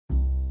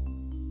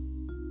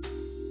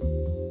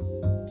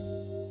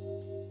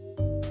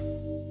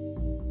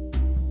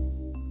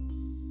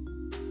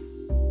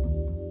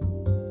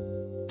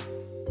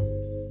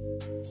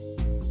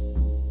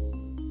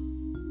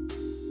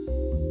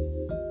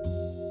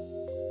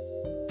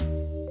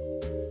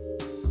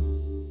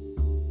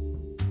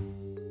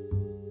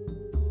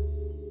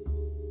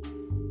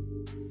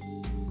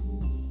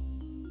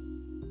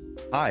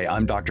Hi,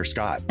 I'm Dr.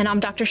 Scott. And I'm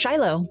Dr.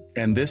 Shiloh.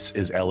 And this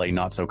is LA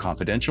Not So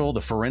Confidential,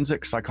 the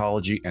forensic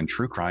psychology and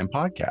true crime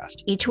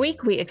podcast. Each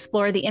week, we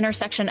explore the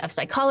intersection of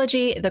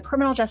psychology, the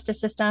criminal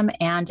justice system,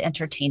 and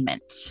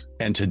entertainment.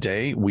 And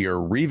today, we are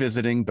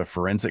revisiting the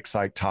forensic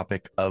psych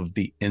topic of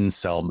the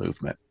incel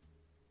movement.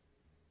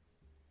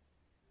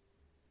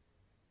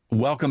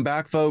 Welcome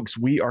back, folks.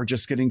 We are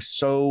just getting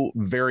so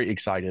very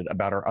excited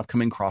about our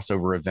upcoming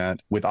crossover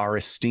event with our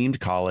esteemed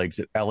colleagues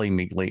at LA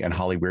Meekly and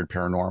Hollyweird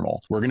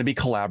Paranormal. We're going to be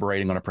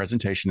collaborating on a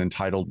presentation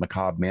entitled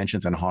Macabre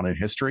Mansions and Haunted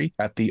History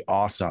at the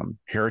awesome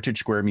Heritage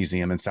Square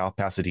Museum in South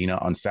Pasadena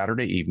on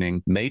Saturday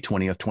evening, May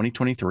 20th,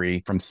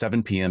 2023, from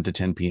 7 p.m. to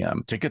 10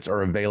 p.m. Tickets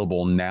are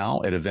available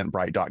now at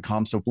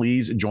eventbrite.com, so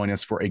please join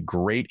us for a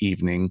great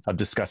evening of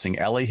discussing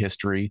LA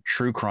history,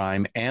 true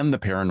crime, and the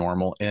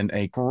paranormal in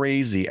a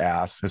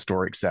crazy-ass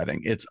historic setting.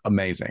 It's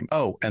amazing.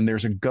 Oh, and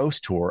there's a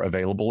ghost tour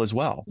available as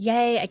well.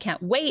 Yay, I can't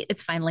wait.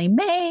 It's finally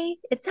May.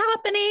 It's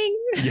happening.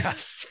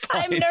 Yes,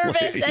 finally. I'm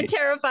nervous and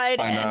terrified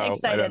and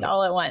excited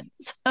all at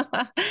once.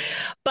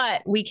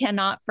 But we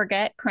cannot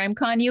forget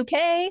CrimeCon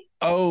UK.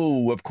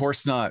 Oh, of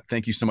course not.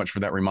 Thank you so much for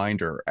that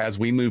reminder. As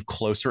we move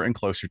closer and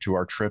closer to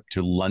our trip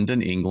to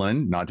London,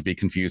 England, not to be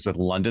confused with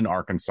London,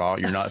 Arkansas.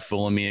 You're not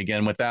fooling me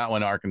again with that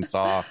one,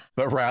 Arkansas,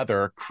 but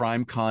rather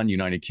CrimeCon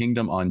United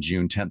Kingdom on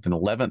June 10th and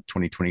 11th,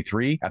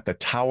 2023 at the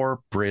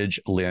Tower Bridge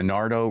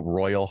Leonardo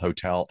Royal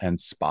Hotel and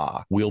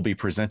Spa. We'll be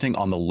presenting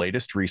on the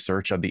latest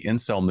research of the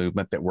incel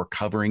movement that we're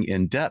covering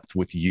in depth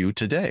with you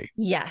today.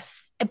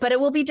 Yes. But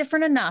it will be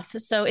different enough.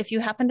 So if you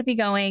happen to be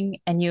going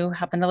and you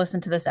happen to listen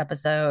to this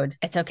episode,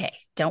 it's okay.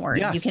 Don't worry.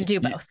 Yes, you can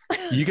do both.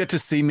 You get to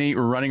see me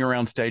running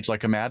around stage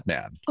like a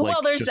madman. Like,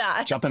 well, there's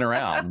that. Jumping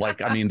around.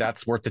 Like, I mean,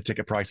 that's worth the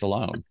ticket price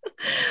alone.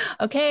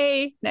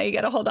 Okay. Now you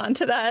got to hold on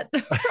to that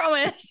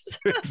promise.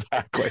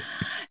 Exactly.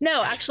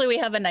 No, actually, we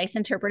have a nice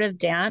interpretive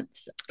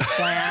dance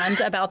planned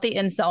about the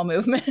incel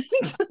movement.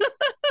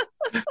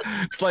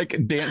 It's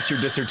like Dance Your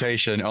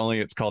Dissertation, only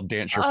it's called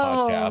Dance Your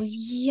Podcast.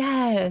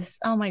 Yes.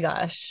 Oh my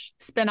gosh.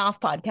 Spin-off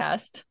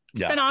podcast.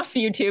 Yeah. Spin-off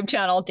YouTube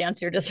channel,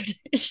 Dance Your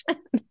Dissertation.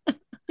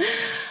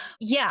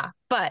 Yeah.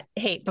 But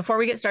hey, before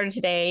we get started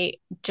today,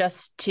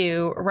 just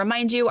to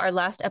remind you, our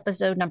last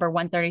episode, number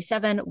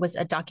 137, was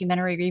a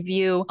documentary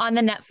review on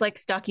the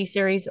Netflix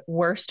docuseries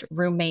Worst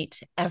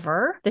Roommate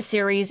Ever. The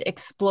series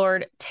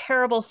explored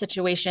terrible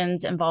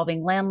situations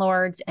involving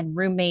landlords and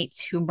roommates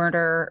who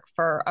murder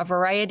for a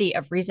variety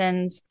of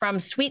reasons. From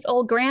sweet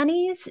old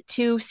grannies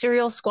to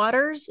serial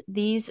squatters,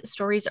 these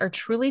stories are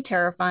truly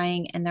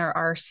terrifying, and there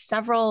are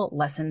several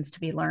lessons to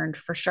be learned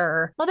for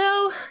sure.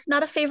 Although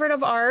not a favorite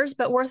of ours,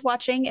 but worth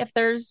watching if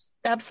there's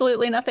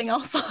absolutely nothing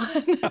else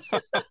on.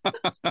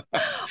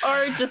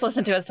 Or just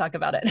listen to us talk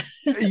about it.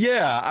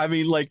 Yeah, I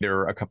mean, like, there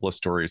are a couple of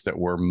stories that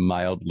were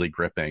mildly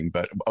gripping,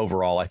 but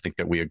overall, I think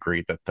that we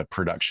agree that the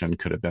production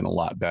could have been a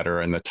lot better,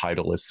 and the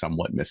title is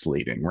somewhat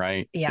misleading,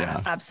 right?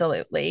 Yeah,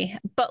 absolutely.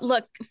 But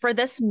look, for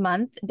this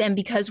month, then,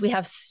 because we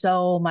have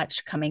so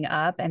much coming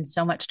up and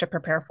so much to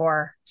prepare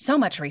for, so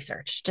much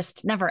research,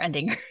 just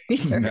never-ending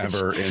research.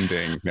 Never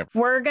ending.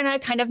 We're going to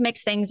kind of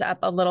mix things up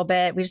a little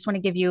bit. We just want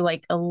to give you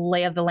like a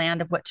lay of the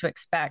land of what to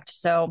expect.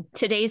 So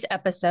today's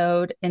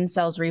episode,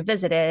 Incels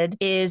Revisited,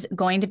 is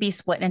going to be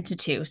split into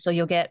two. So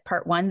you'll get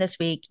part one this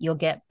week, you'll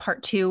get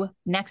part two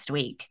next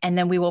week, and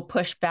then we will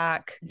push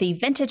back the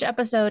vintage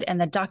episode and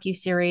the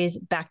docuseries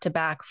back to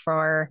back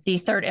for the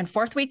third and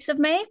fourth weeks of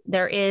May.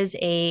 There is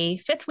a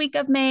fifth week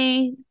of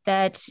May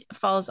that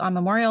falls on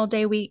Memorial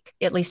Day week,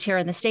 at least here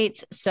in the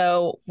States.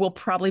 So we'll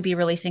probably be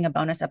releasing a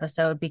bonus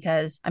episode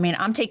because, I mean,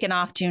 I'm taking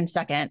off June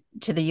 2nd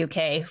to the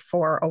UK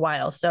for a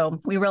while.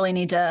 So we really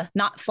need to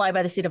not fly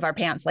by the seat of our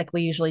pants like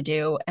we usually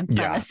do and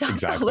plan this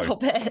out a little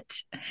bit.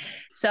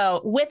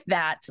 So with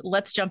that,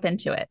 let's jump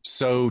into it.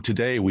 So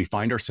today we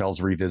find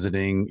ourselves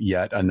revisiting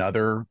yet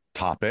another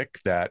topic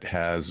that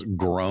has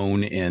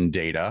grown in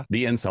data,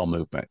 the incel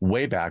movement.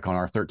 Way back on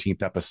our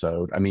 13th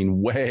episode, I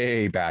mean,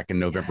 way back in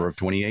November of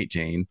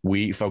 2018,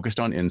 we focused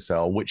on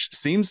incel, which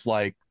seems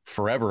like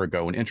forever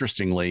ago. And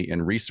interestingly,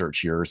 in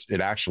research years,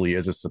 it actually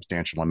is a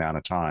substantial amount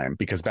of time,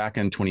 because back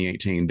in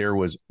 2018, there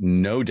was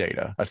no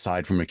data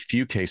aside from a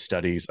few case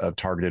studies of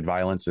targeted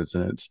violence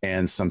incidents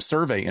and some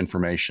survey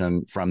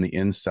information from the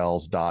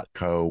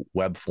incels.co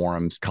web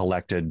forums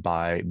collected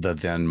by the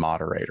then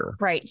moderator.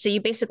 Right. So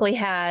you basically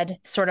had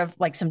sort of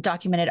like some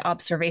documented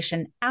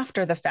observation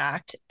after the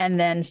fact, and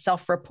then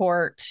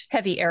self-report,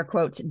 heavy air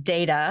quotes,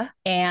 data.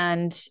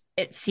 And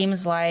it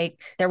seems like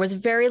there was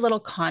very little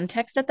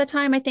context at the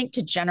time, I think,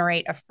 to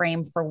generate a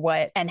frame for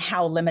what and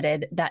how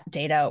limited that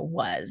data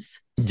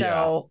was.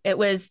 So it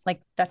was like,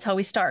 that's how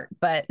we start,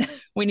 but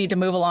we need to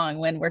move along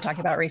when we're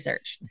talking about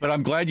research. But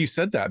I'm glad you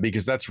said that,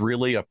 because that's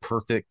really a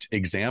perfect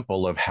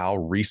example of how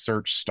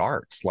research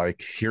starts.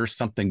 Like, here's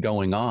something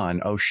going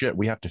on. Oh shit,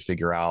 we have to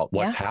figure out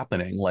what's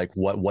happening. Like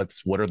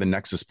what are the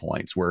nexus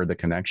points? Where are the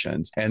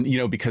connections? And, you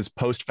know, because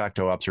post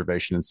facto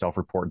observation and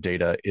self-report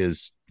data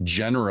is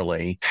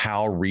generally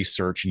how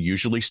research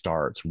usually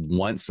starts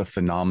once a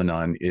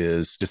phenomenon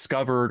is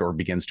discovered or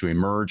begins to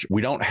emerge.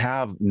 We don't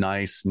have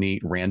nice,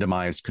 neat,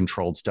 randomized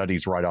controlled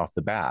studies right off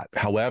the bat.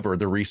 However,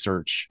 the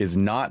research is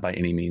not by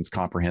any means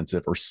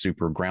comprehensive or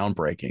super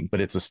groundbreaking,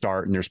 but it's a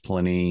start, and there's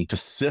plenty to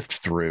sift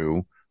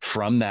through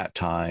from that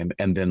time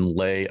and then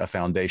lay a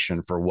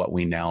foundation for what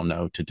we now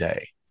know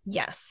today.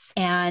 Yes.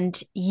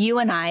 And you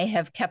and I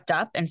have kept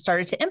up and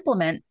started to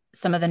implement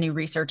some of the new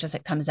research as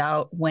it comes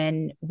out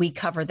when we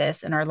cover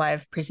this in our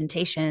live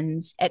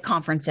presentations at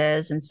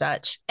conferences and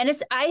such. And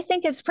I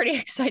think it's pretty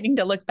exciting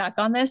to look back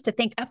on this, to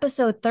think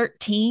episode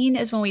 13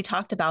 is when we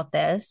talked about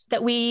this,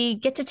 that we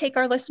get to take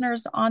our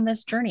listeners on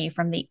this journey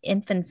from the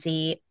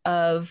infancy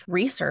of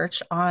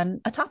research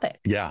on a topic.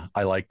 Yeah,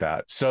 I like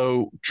that.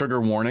 So, trigger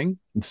warning,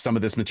 some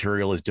of this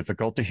material is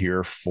difficult to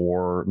hear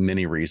for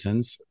many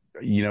reasons.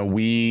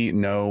 We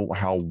know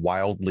how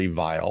wildly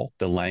vile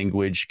the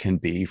language can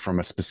be from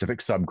a specific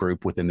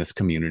subgroup within this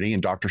community.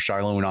 And Dr.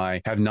 Shiloh and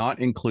I have not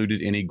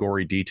included any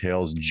gory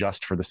details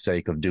just for the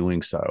sake of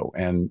doing so.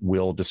 And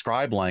we'll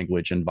describe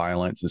language and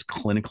violence as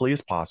clinically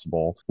as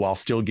possible while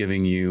still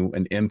giving you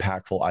an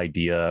impactful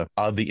idea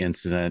of the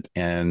incident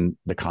and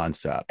the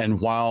concept. And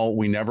while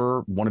we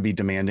never want to be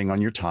demanding on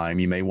your time,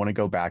 you may want to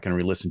go back and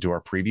re-listen to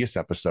our previous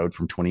episode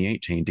from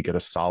 2018 to get a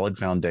solid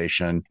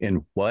foundation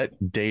in what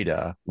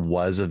data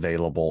was available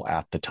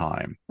at the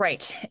time.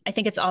 Right. I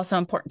think it's also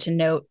important to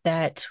note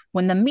that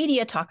when the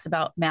media talks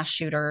about mass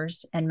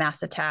shooters and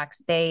mass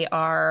attacks, they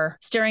are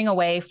steering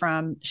away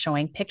from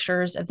showing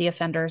pictures of the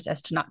offenders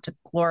as to not to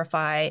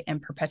glorify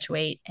and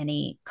perpetuate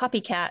any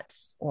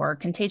copycats or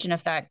contagion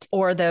effect,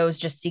 or those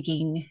just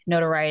seeking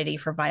notoriety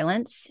for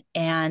violence.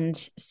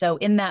 And so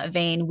in that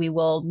vein, we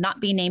will not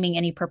be naming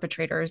any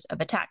perpetrators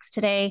of attacks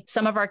today.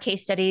 Some of our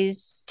case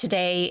studies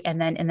today and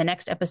then in the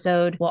next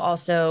episode will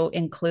also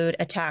include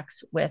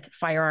attacks with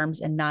firearms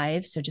and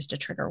knives. So just a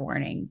trigger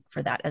warning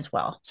for that as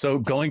well. So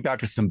going back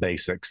to some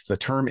basics, the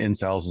term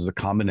incels is a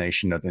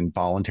combination of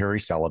involuntary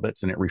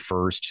celibates, and it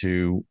refers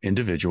to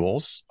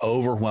individuals,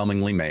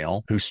 overwhelmingly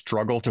male, who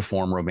struggle to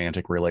form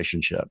romantic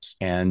relationships.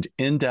 And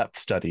in-depth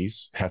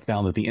studies have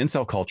found that the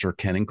incel culture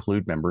can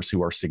include members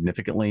who are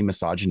significantly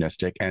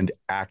misogynistic and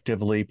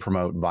actively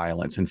promote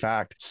violence. In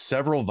fact,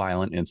 several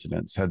violent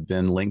incidents have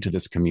been linked to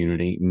this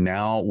community,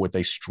 now with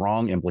a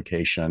strong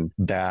implication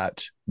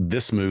that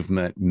this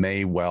movement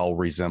may well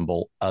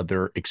resemble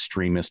other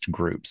extremist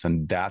groups.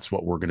 And that's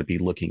what we're going to be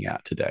looking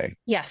at today.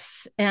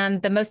 Yes.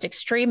 And the most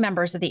extreme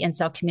members of the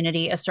incel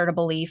community assert a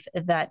belief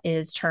that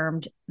is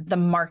termed the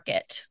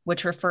market,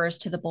 which refers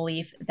to the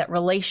belief that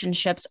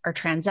relationships are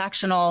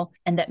transactional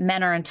and that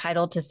men are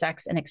entitled to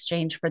sex in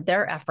exchange for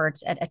their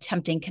efforts at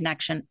attempting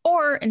connection,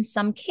 or in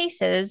some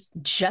cases,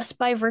 just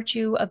by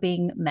virtue of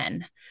being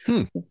men.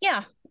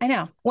 Yeah. I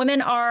know.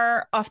 Women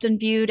are often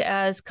viewed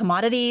as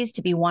commodities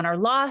to be won or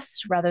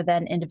lost rather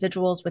than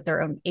individuals with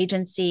their own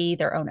agency,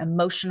 their own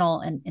emotional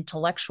and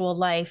intellectual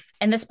life.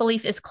 And this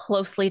belief is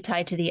closely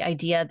tied to the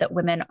idea that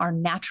women are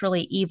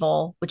naturally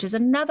evil, which is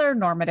another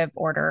normative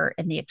order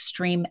in the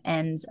extreme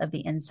ends of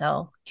the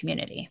incel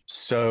community.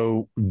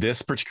 So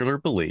this particular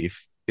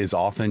belief is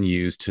often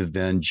used to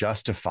then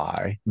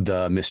justify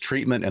the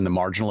mistreatment and the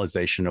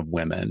marginalization of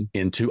women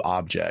into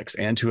objects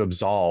and to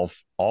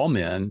absolve all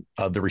men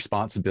of the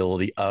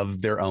responsibility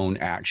of their own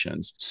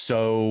actions.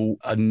 So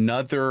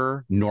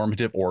another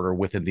normative order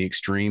within the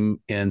extreme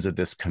ends of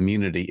this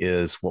community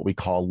is what we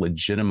call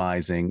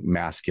legitimizing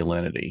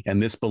masculinity.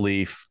 And this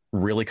belief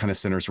really kind of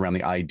centers around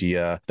the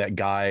idea that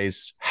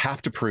guys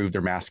have to prove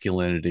their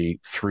masculinity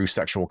through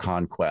sexual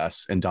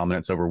conquest and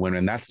dominance over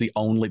women. And that's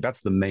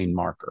the main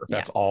marker.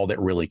 That's all that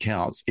really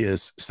counts,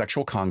 is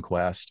sexual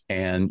conquest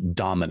and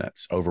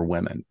dominance over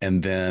women.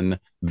 And then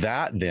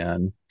that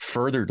then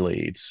further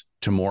leads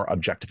to more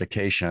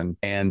objectification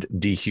and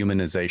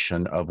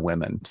dehumanization of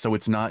women. So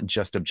it's not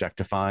just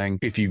objectifying.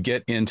 If you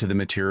get into the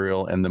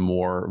material and the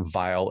more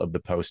vile of the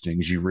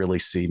postings, you really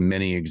see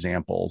many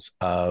examples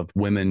of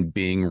women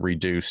being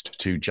reduced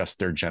to just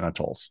their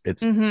genitals.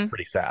 It's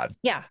pretty sad.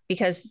 Yeah,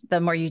 because the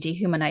more you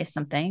dehumanize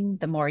something,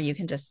 the more you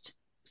can just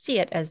see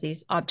it as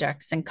these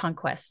objects and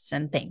conquests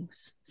and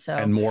things. So,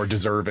 and more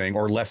deserving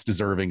or less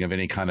deserving of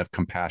any kind of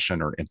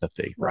compassion or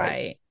empathy.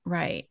 Right.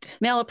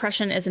 Male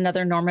oppression is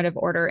another normative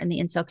order in the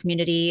incel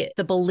community.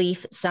 The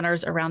belief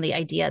centers around the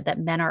idea that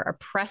men are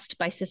oppressed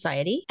by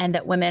society and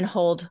that women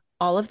hold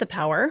all of the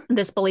power.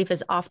 This belief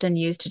is often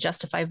used to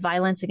justify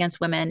violence against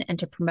women and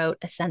to promote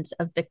a sense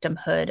of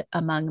victimhood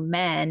among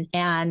men.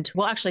 And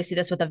we'll actually see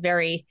this with a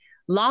very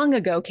long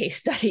ago case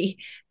study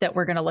that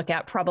we're going to look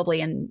at probably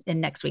in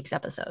next week's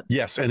episode.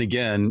 Yes. And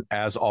again,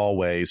 as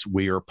always,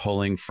 we are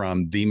pulling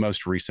from the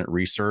most recent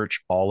research,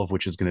 all of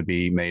which is going to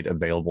be made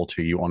available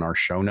to you on our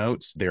show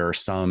notes. There are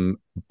some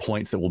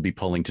points that we'll be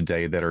pulling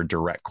today that are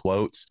direct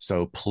quotes.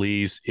 So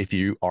please, if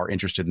you are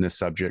interested in this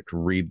subject,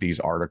 read these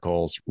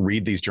articles,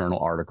 read these journal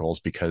articles,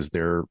 because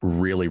they're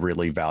really,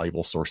 really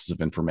valuable sources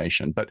of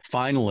information. But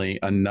finally,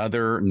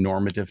 another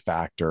normative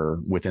factor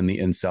within the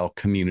incel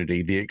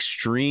community, the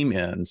extreme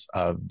ends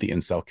of the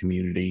incel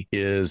community,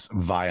 is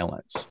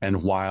violence.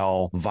 And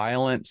while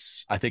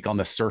violence, I think on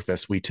the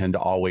surface, we tend to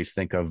always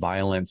think of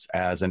violence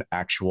as an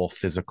actual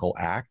physical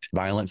act.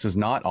 Violence is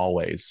not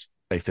always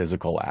a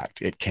physical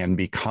act. It can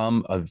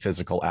become a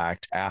physical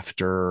act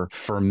after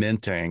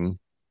fermenting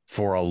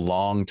for a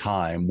long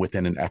time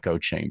within an echo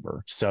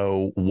chamber.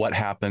 So what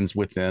happens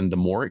within the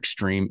more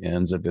extreme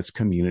ends of this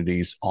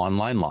community's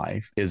online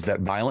life is that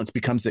violence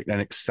becomes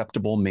an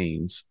acceptable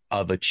means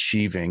of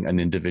achieving an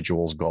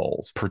individual's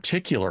goals,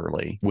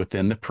 particularly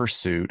within the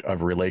pursuit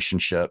of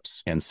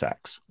relationships and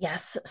sex.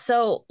 Yes.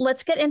 So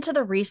let's get into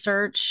the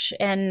research.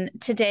 And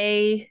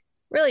today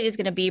really is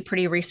going to be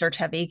pretty research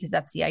heavy, because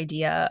that's the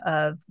idea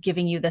of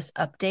giving you this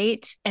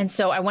update. And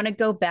so I want to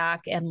go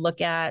back and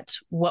look at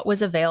what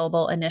was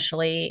available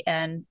initially,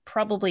 and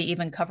probably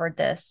even covered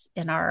this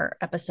in our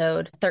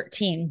episode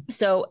 13.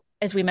 So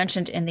as we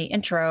mentioned in the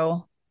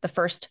intro, the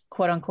first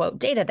quote unquote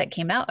data that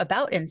came out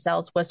about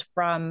incels was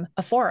from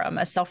a forum,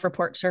 a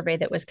self-report survey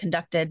that was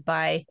conducted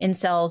by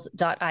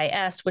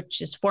incels.is, which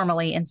is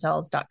formerly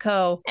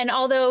incels.co. And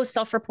although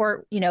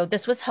self-report,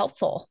 this was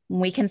helpful,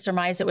 we can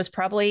surmise it was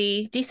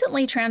probably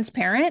decently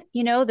transparent.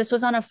 This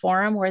was on a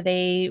forum where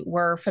they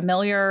were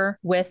familiar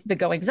with the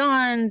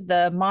goings-on,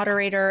 the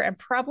moderator, and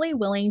probably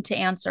willing to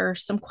answer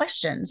some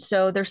questions.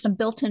 So there's some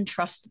built-in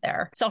trust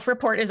there.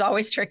 Self-report is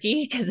always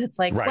tricky, because it's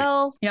like, right,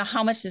 well,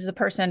 how much is the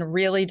person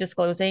really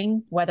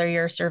disclosing, whether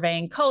you're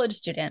surveying college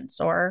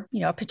students or,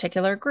 a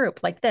particular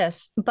group like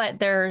this. But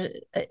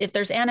if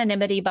there's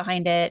anonymity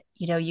behind it,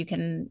 you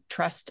can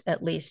trust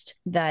at least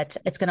that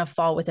it's going to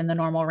fall within the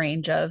normal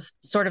range of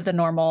sort of the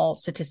normal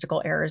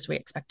statistical errors we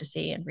expect to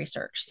see in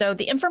research. So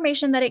the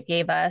information that it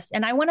gave us,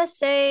 and I want to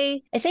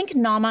say, I think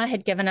Nama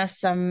had given us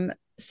some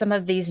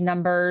of these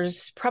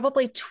numbers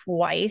probably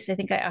twice. I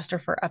think I asked her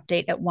for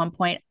update at one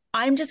point.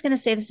 I'm just going to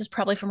say this is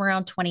probably from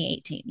around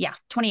 2018. Yeah,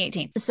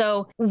 2018.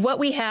 So what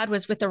we had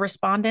was with the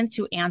respondents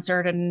who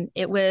answered, and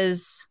it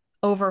was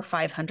over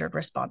 500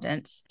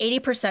 respondents.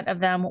 80% of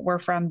them were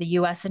from the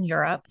US and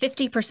Europe.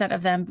 50%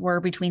 of them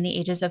were between the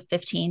ages of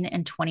 15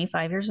 and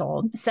 25 years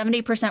old.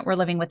 70% were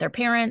living with their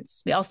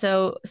parents. We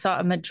also saw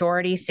a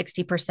majority,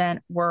 60%,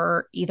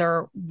 were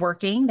either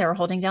working, they were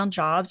holding down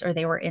jobs, or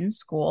they were in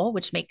school,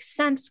 which makes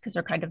sense because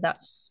they're kind of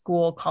that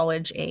school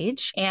college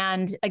age.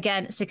 And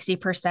again,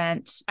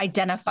 60%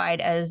 identified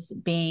as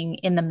being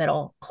in the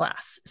middle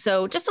class.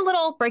 So just a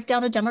little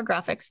breakdown of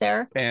demographics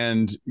there.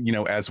 And,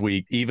 as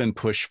we even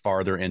push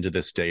farther into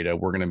this data,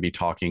 we're going to be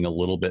talking a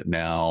little bit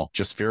now,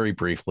 just very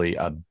briefly,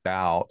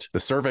 about the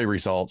survey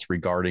results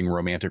regarding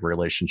romantic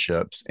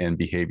relationships and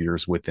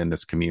behaviors within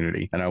this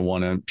community. And I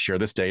want to share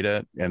this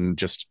data and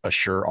just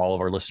assure all of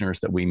our listeners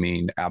that we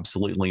mean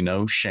absolutely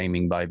no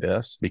shaming by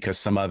this, because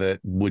some of it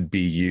would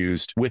be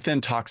used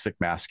within toxic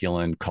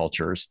masculine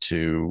cultures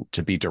to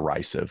be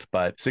derisive.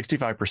 But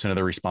 65% of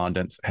the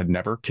respondents had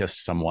never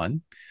kissed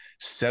someone.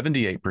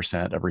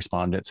 78% of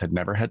respondents had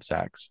never had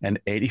sex, and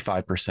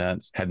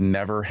 85% had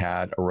never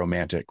had a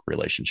romantic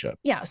relationship.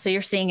 Yeah. So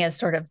you're seeing as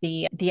sort of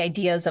the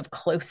ideas of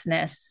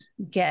closeness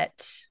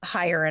get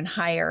higher and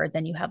higher,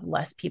 then you have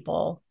less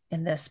people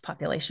in this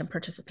population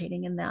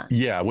participating in that.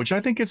 Yeah, which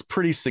I think is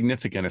pretty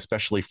significant,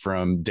 especially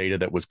from data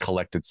that was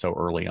collected so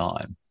early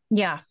on.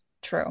 Yeah.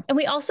 True. And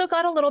we also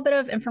got a little bit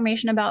of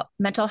information about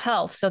mental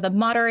health. So the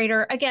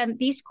moderator, again,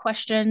 these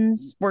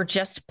questions were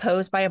just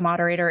posed by a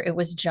moderator. It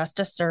was just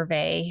a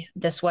survey.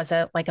 This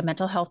wasn't like a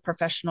mental health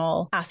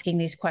professional asking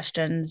these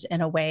questions in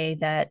a way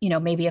that,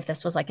 maybe if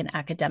this was like an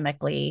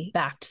academically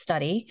backed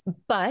study.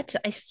 But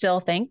I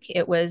still think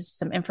it was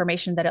some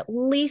information that, at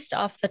least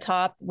off the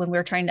top, when we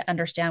were trying to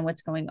understand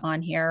what's going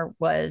on here,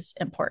 was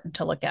important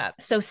to look at.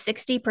 So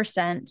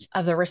 60%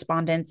 of the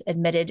respondents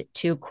admitted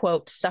to,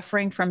 quote,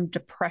 suffering from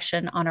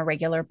depression on a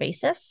regular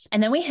basis.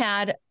 And then we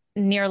had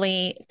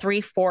nearly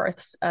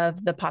 3/4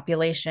 of the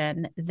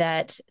population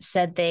that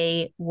said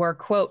they were,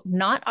 quote,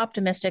 not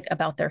optimistic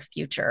about their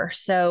future.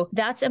 So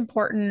that's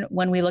important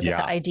when we look at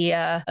the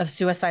idea of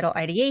suicidal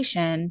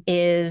ideation,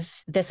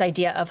 is this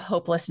idea of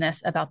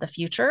hopelessness about the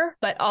future,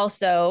 but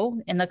also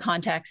in the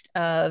context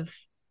of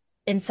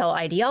incel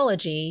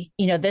ideology,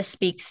 this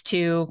speaks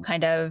to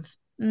kind of,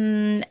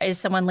 is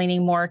someone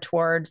leaning more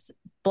towards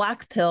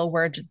black pill,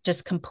 where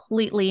just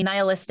completely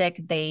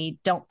nihilistic, they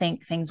don't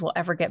think things will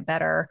ever get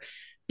better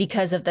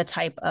because of the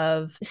type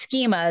of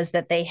schemas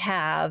that they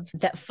have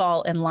that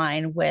fall in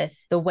line with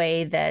the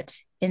way that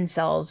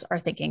incels are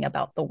thinking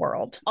about the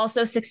world.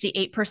 Also,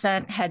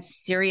 68% had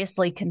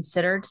seriously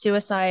considered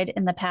suicide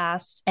in the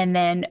past. And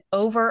then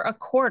over a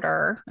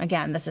quarter,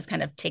 again, this is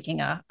kind of taking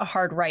a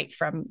hard right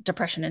from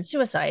depression and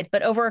suicide,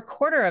 but over a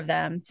quarter of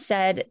them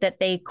said that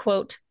they,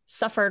 quote,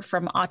 suffered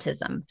from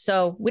autism.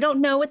 So we don't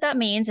know what that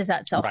means. Is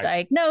that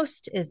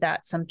self-diagnosed? Right. Is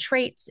that some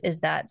traits? Is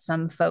that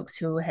some folks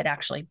who had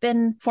actually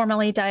been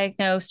formally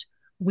diagnosed?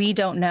 we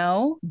don't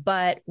know.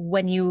 But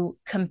when you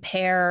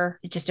compare,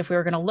 just if we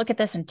were going to look at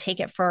this and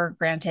take it for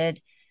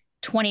granted,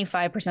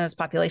 25% of this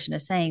population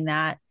is saying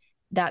that.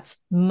 That's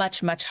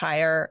much, much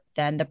higher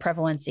than the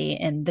prevalency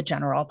in the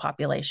general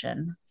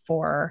population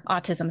for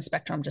autism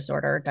spectrum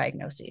disorder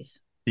diagnoses.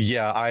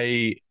 Yeah,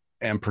 I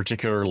am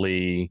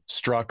particularly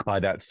struck by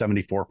that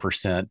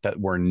 74%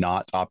 that were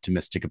not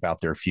optimistic about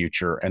their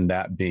future, and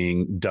that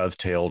being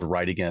dovetailed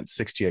right against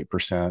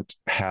 68%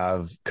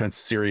 have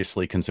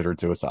seriously considered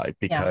suicide,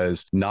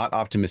 because not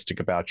optimistic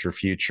about your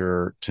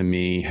future to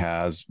me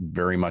has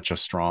very much a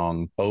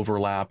strong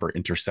overlap or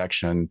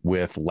intersection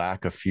with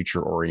lack of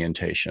future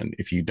orientation.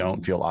 If you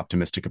don't feel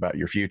optimistic about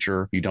your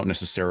future, you don't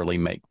necessarily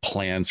make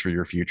plans for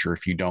your future.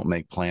 If you don't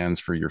make plans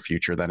for your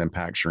future, that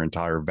impacts your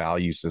entire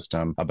value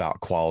system about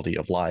quality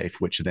of life,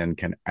 which then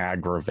can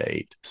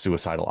aggravate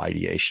suicidal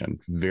ideation.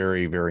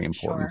 Very, very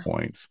important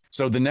points.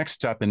 So the next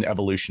step in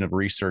evolution of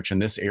research in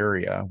this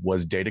area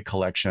was data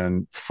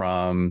collection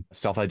from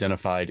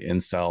self-identified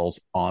incels'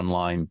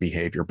 online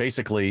behavior.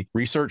 Basically,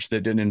 research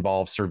that didn't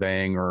involve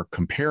surveying or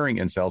comparing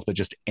incels, but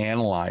just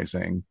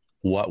analyzing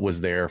what was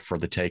there for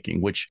the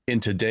taking, which in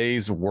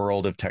today's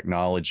world of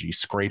technology,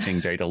 scraping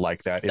data like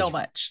that so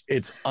much.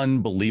 It's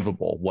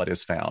unbelievable what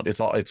is found.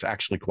 It's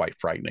actually quite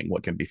frightening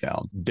what can be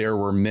found. There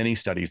were many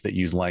studies that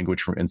use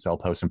language from incel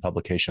posts and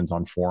publications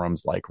on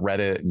forums like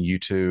Reddit and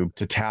YouTube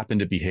to tap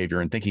into behavior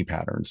and thinking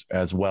patterns,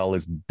 as well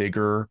as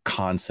bigger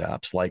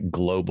concepts like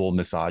global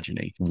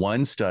misogyny.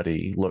 One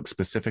study looked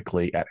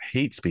specifically at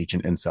hate speech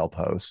in incel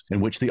posts, in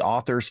which the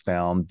authors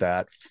found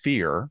that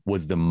fear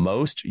was the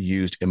most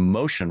used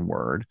emotion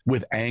word,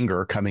 with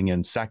anger coming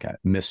in second.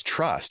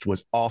 Mistrust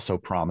was also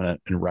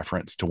prominent in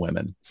reference to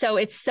women. So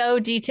it's so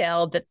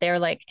detailed that they're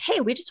like,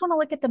 hey, we just want to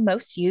look at the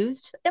most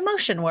used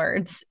emotion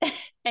words.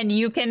 And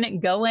you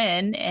can go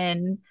in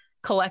and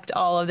collect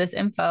all of this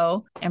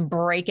info and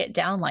break it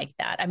down like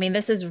that. I mean,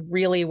 this is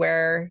really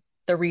where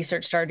the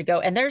research started to go.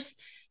 And there's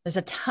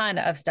a ton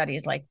of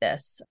studies like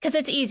this because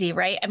it's easy,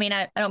 right? I mean,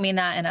 I don't mean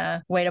that in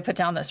a way to put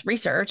down this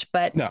research,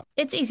 but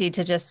It's easy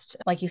to just,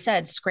 like you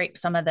said, scrape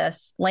some of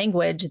this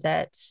language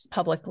that's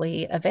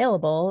publicly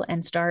available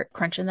and start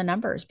crunching the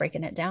numbers,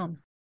 breaking it down.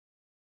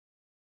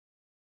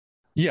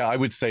 Yeah, I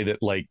would say that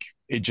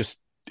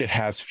it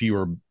has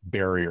fewer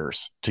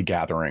barriers to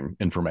gathering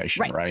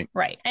information, right?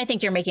 Right. I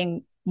think you're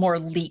making more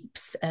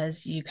leaps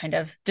as you kind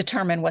of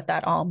determine what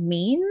that all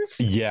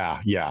means.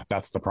 Yeah,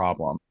 that's the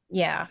problem.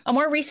 Yeah. A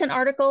more recent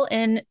article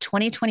in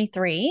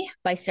 2023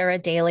 by Sarah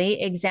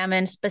Daly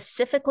examined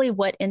specifically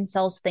what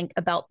incels think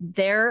about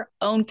their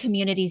own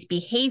community's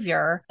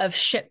behavior of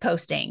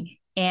shitposting.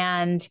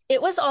 And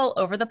it was all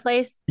over the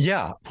place.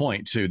 Yeah,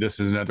 point two. This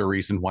is another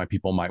reason why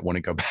people might want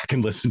to go back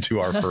and listen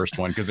to our first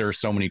one, because there are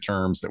so many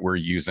terms that we're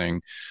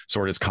using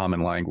sort of as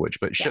common language.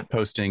 But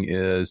shitposting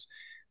is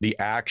the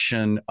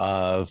action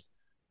of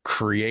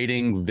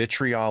creating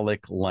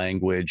vitriolic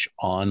language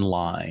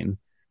online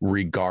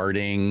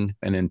regarding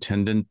an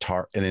intended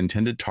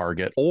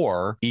target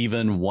or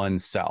even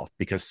oneself,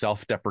 because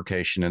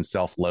self-deprecation and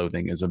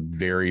self-loathing is a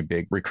very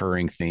big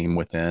recurring theme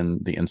within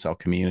the incel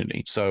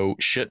community. So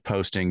shit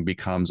posting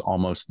becomes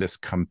almost this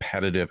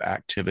competitive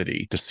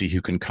activity to see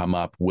who can come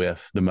up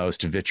with the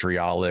most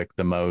vitriolic,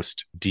 the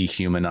most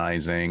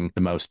dehumanizing,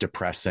 the most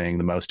depressing,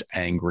 the most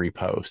angry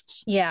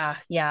posts. Yeah,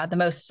 the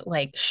most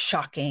like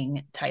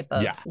shocking type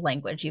of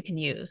language you can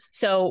use.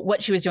 So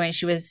what she was doing,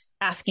 she was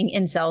asking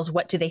incels,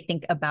 what do they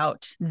think about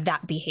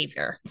that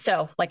behavior?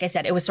 So like I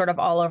said, it was sort of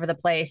all over the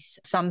place.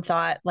 Some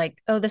thought like,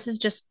 oh, this is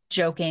just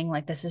joking,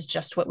 like this is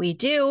just what we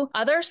do.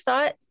 Others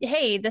thought,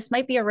 hey, this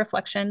might be a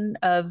reflection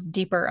of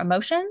deeper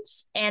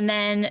emotions. And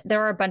then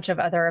there are a bunch of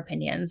other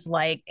opinions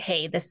like,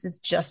 hey, this is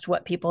just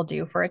what people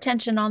do for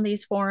attention on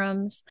these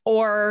forums.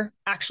 Or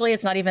actually,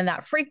 it's not even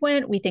that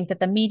frequent. We think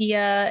that the media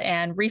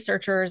and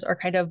researchers are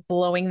kind of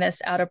blowing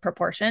this out of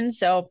proportion.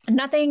 So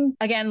nothing,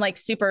 again, like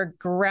super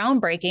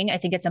groundbreaking. I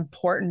think it's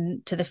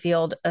important to the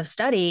field of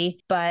study.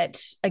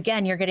 But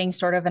again, you're getting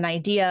sort of an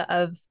idea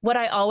of what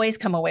I always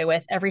come away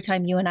with every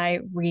time you and I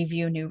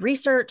review new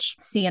research,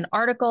 see an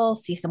article,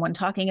 see someone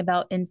talking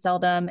about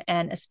inceldom,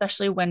 and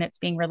especially when it's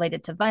being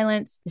related to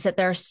violence, is that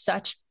there's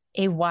such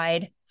a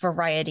wide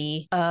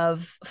variety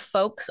of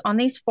folks on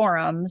these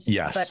forums,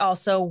 but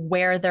also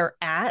where they're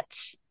at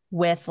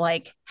with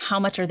like how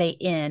much are they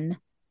in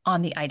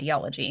on the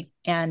ideology.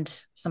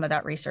 And some of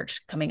that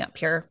research coming up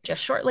here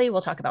just shortly.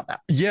 We'll talk about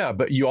that. Yeah,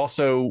 but you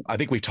also, I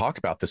think we've talked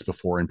about this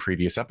before in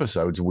previous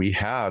episodes. We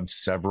have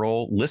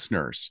several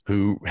listeners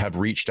who have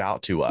reached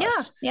out to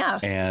us.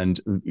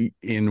 And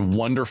in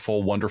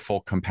wonderful,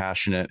 wonderful,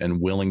 compassionate and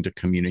willing to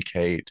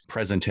communicate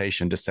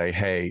presentation to say,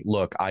 hey,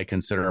 look, I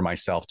consider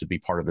myself to be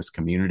part of this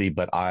community,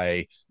 but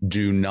I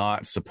do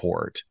not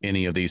support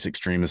any of these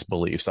extremist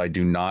beliefs. I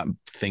do not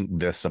think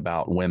this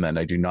about women.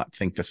 I do not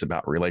think this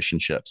about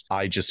relationships.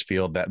 I just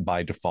feel that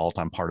by default,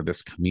 I'm part of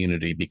this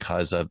community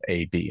because of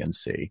A, B, and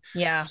C.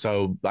 Yeah.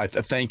 So I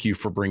thank you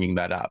for bringing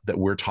that up, that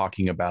we're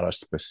talking about a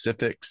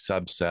specific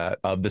subset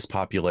of this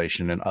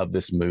population and of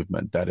this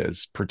movement that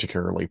is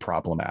particularly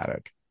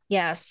problematic.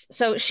 Yes.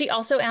 So she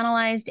also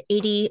analyzed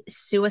 80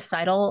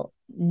 suicidal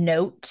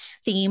note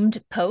themed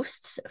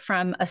posts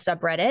from a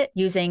subreddit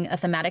using a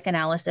thematic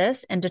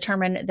analysis and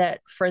determined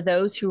that for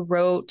those who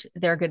wrote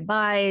their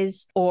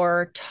goodbyes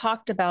or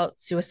talked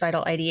about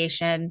suicidal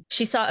ideation,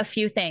 she saw a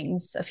few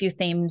themes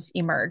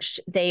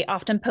emerged. They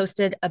often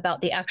posted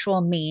about the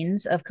actual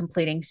means of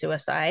completing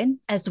suicide,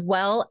 as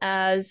well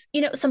as,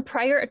 some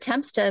prior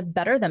attempts to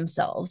better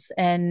themselves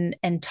and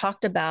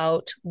talked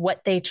about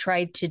what they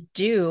tried to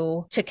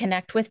do to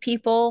connect with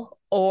people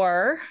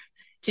or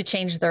to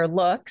change their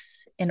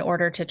looks in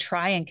order to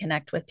try and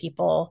connect with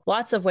people.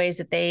 Lots of ways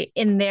that they,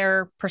 in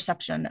their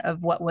perception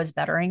of what was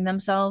bettering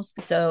themselves.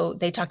 So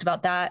they talked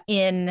about that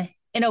in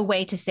a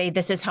way to say,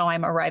 this is how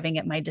I'm arriving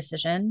at my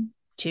decision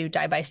to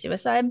die by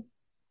suicide.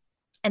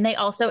 And they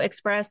also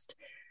expressed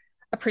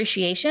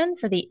appreciation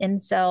for the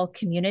incel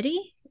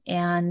community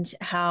and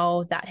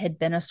how that had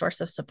been a source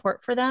of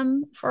support for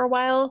them for a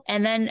while.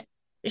 And then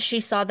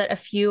she saw that a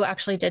few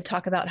actually did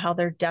talk about how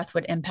their death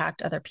would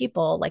impact other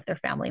people, like their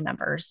family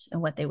members,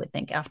 and what they would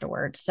think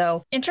afterwards.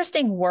 So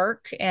interesting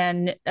work.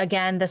 And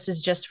again, this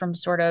is just from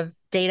sort of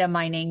data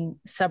mining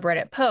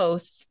subreddit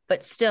posts,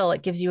 but still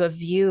it gives you a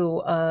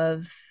view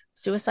of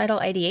suicidal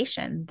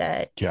ideation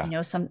that,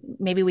 some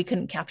maybe we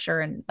couldn't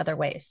capture in other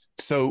ways.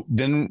 So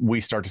then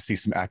we start to see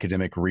some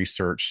academic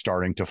research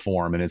starting to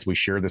form. And as we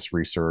share this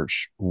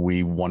research,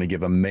 we want to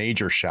give a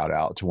major shout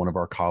out to one of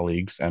our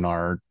colleagues and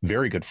our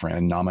very good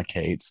friend, Nama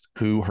Cates,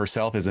 who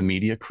herself is a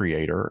media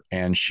creator,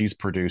 and she's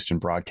produced and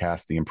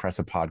broadcast the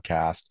impressive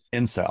podcast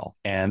Incel.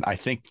 And I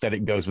think that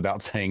it goes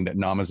without saying that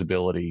Nama's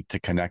ability to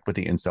connect with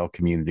the Incel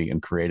community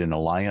and create an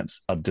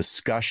alliance of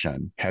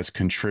discussion has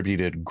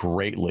contributed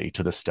greatly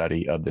to the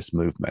study of this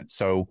movement.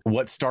 So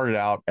what started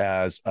out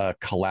as a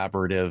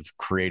collaborative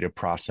creative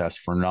process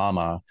for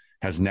Nama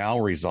has now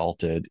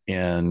resulted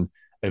in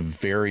a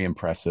very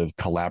impressive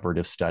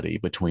collaborative study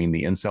between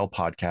the Incel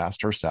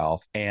podcast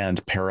herself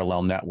and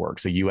Parallel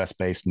Networks, a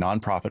US-based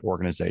nonprofit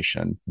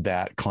organization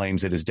that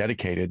claims it is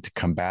dedicated to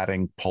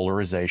combating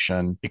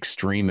polarization,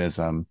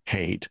 extremism,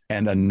 hate,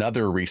 and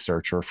another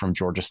researcher from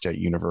Georgia State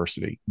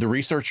University. The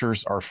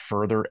researchers are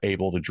further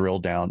able to drill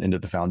down into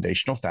the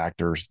foundational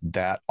factors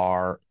that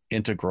are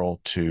integral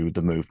to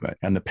the movement.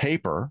 And the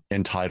paper,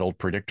 entitled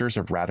Predictors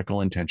of Radical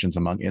Intentions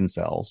Among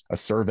Incels, a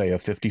survey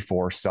of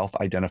 54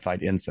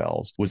 self-identified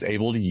incels, was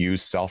able to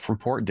use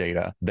self-report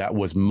data that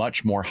was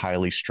much more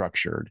highly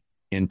structured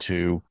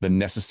into the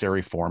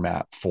necessary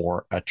format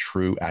for a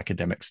true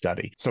academic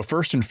study. So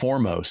first and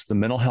foremost, the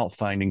mental health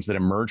findings that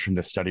emerged from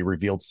this study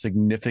revealed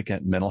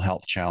significant mental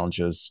health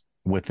challenges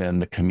within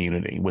the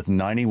community, with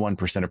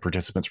 91% of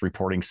participants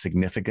reporting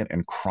significant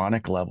and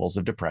chronic levels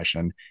of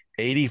depression,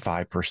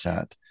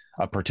 85%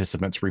 of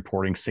participants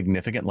reporting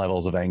significant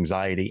levels of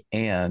anxiety,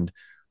 and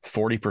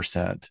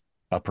 40%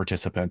 of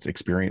participants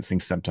experiencing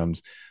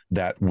symptoms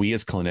that we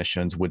as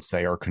clinicians would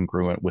say are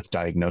congruent with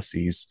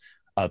diagnoses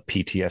of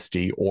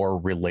PTSD or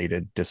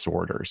related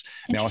disorders.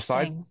 Now,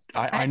 aside,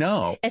 I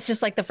know. It's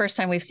just like the first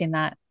time we've seen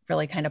that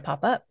really kind of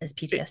pop up is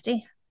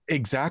PTSD.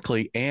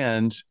 Exactly.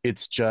 And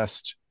it's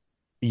just,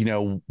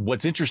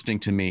 what's interesting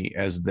to me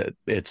is that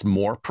it's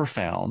more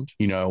profound.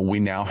 We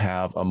now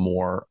have a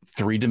more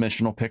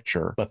three-dimensional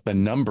picture, but the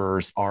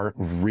numbers are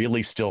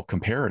really still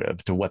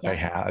comparative to what they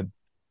had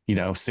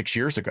 6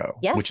 years ago,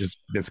 which is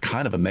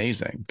kind of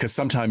amazing, because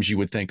sometimes you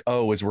would think,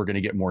 as we're going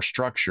to get more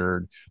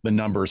structured, the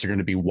numbers are going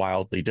to be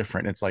wildly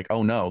different. It's like,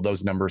 oh no,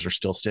 those numbers are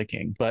still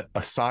sticking. But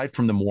aside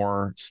from the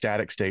more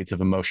static states of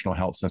emotional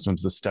health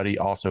symptoms, the study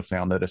also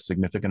found that a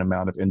significant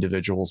amount of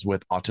individuals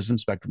with autism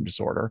spectrum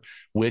disorder,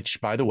 which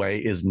by the way,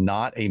 is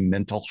not a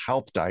mental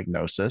health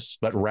diagnosis,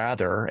 but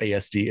rather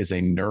ASD is a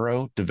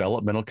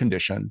neurodevelopmental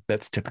condition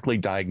that's typically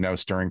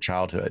diagnosed during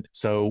childhood.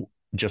 So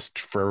just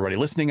for everybody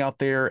listening out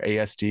there,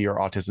 ASD or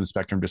autism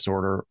spectrum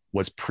disorder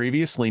was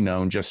previously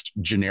known just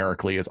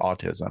generically as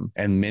autism,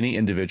 and many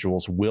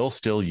individuals will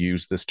still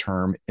use this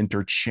term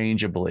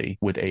interchangeably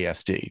with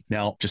ASD.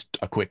 Now, just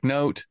a quick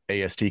note,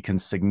 ASD can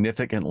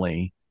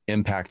significantly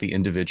impact the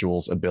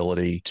individual's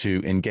ability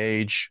to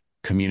engage,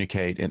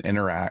 communicate, and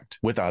interact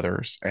with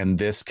others. And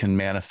this can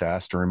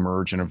manifest or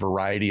emerge in a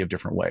variety of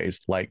different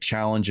ways, like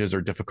challenges or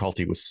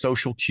difficulty with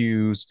social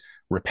cues,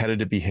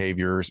 repetitive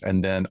behaviors,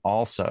 and then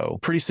also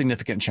pretty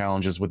significant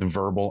challenges with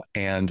verbal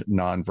and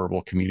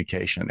nonverbal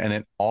communication. And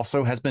it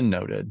also has been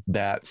noted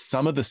that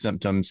some of the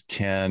symptoms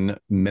can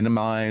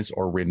minimize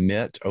or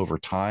remit over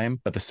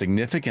time, but the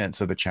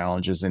significance of the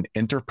challenges in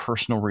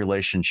interpersonal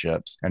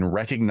relationships and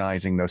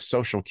recognizing those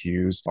social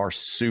cues are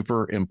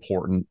super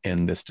important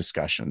in this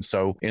discussion.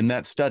 So in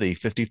that study,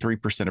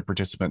 53% of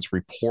participants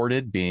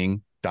reported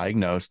being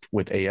diagnosed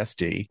with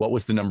ASD. What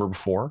was the number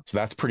before? So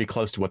that's pretty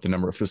close to what the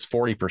number was,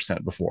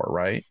 40% before,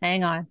 right?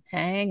 Hang on.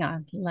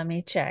 Let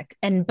me check.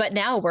 But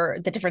now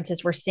the difference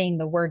is we're seeing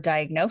the word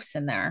diagnose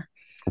in there.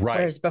 Right.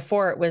 Whereas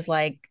before it was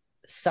like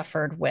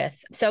suffered with.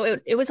 So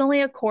it was only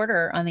a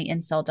quarter on the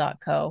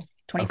incel.co,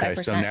 Okay,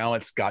 so 25%. now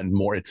it's gotten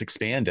more, it's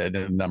expanded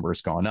and the number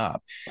has gone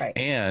up. Right.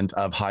 And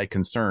of high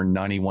concern,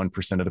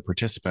 91% of the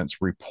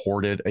participants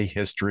reported a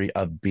history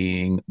of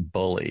being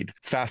bullied.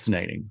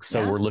 Fascinating.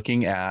 So we're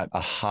looking at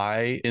a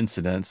high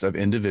incidence of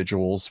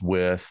individuals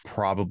with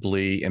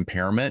probably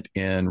impairment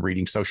in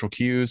reading social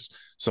cues,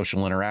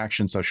 social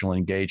interaction, social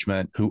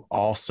engagement, who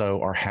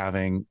also are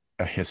having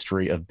a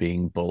history of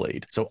being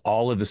bullied. So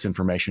all of this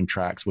information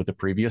tracks with a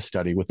previous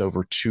study with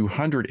over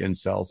 200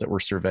 incels that were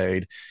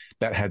surveyed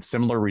that had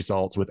similar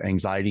results with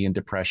anxiety and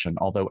depression,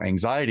 although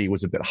anxiety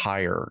was a bit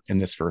higher in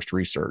this first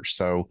research.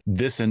 So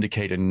this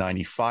indicated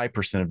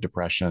 95% of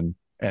depression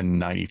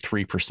and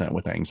 93%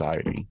 with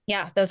anxiety.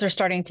 Yeah, those are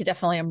starting to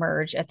definitely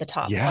emerge at the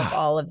top of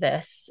all of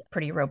this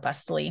pretty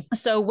robustly.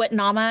 So what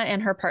Nama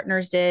and her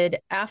partners did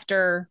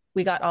after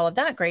we got all of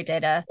that great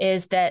data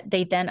is that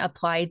they then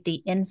applied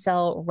the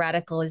incel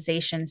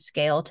radicalization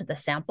scale to the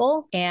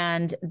sample.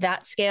 And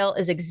that scale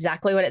is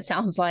exactly what it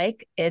sounds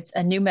like. It's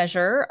a new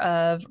measure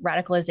of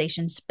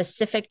radicalization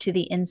specific to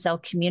the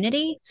incel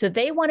community. So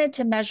they wanted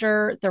to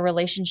measure the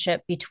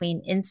relationship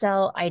between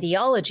incel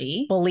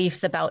ideology,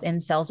 beliefs about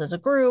incels as a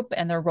group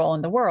and their role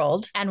in the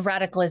world, and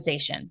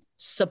radicalization.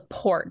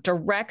 Support,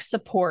 direct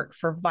support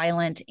for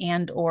violent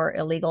and or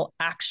illegal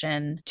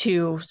action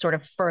to sort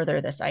of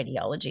further this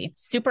ideology.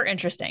 Super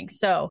interesting.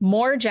 So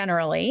more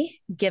generally,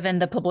 given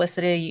the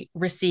publicity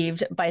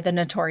received by the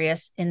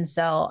notorious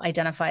incel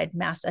identified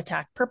mass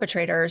attack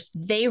perpetrators,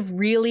 they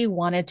really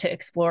wanted to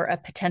explore a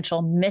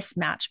potential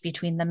mismatch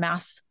between the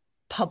mass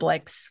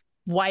public's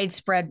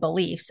widespread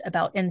beliefs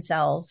about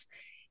incels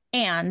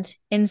and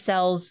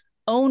incels'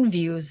 own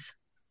views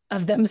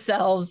of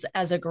themselves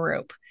as a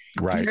group.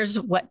 Right. Here's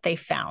what they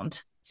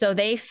found. So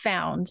they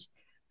found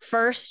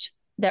first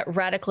that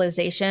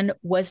radicalization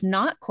was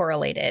not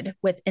correlated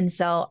with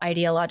incel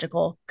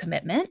ideological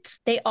commitment.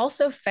 They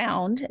also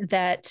found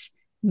that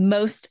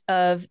most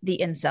of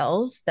the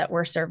incels that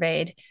were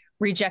surveyed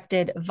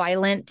rejected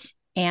violent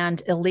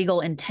and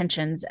illegal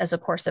intentions as a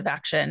course of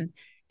action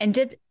and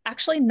did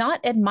actually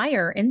not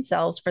admire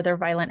incels for their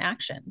violent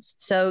actions.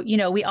 So, you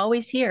know, we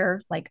always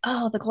hear like,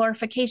 oh, the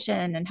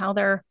glorification and how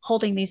they're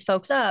holding these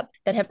folks up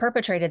that have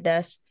perpetrated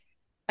this.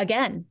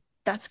 Again,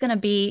 that's going to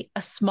be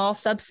a small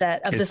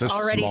subset of this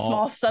already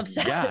small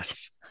subset.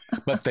 Yes.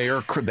 But they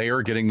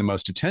are getting the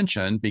most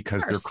attention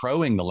because they're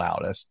crowing the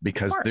loudest,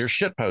 because they're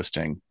shit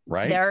posting,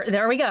 right?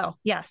 There we go.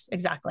 Yes,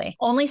 exactly.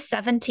 Only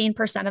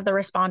 17% of the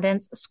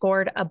respondents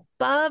scored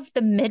above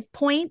the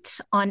midpoint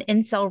on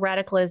incel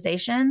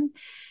radicalization,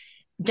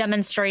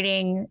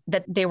 demonstrating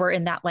that they were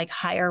in that like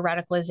higher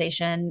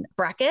radicalization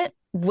bracket,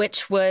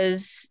 which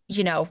was,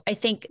 you know, I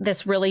think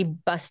this really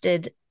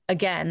busted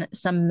again,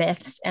 some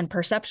myths and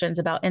perceptions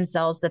about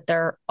incels that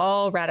they're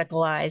all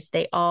radicalized.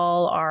 They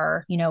all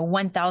are, you know,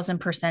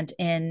 1000%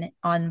 in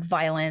on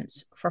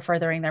violence for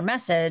furthering their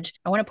message.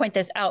 I want to point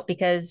this out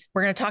because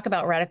we're going to talk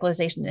about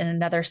radicalization in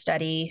another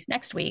study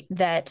next week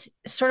that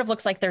sort of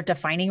looks like they're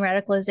defining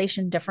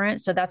radicalization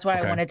different. So that's why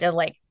I wanted to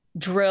like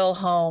drill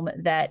home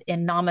that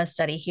in Nama's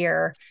study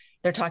here,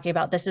 they're talking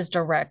about this is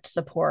direct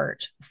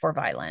support for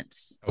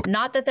violence.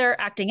 Not that they're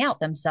acting out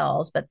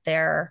themselves, but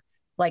they're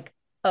like,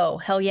 oh,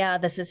 hell yeah,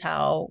 this is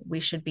how we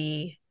should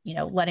be, you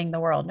know, letting the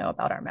world know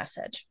about our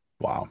message.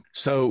 Wow.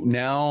 So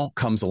now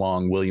comes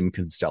along William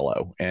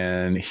Costello,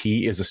 and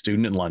he is a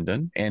student in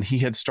London, and he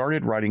had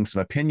started writing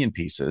some opinion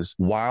pieces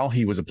while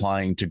he was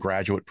applying to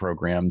graduate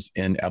programs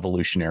in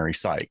evolutionary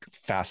psych.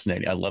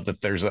 Fascinating. I love that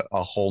there's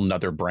a whole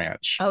nother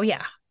branch. Oh,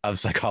 yeah. Of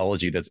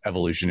psychology that's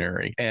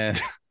evolutionary. And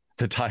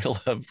the title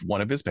of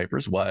one of his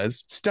papers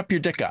was Step Your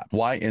Dick Up,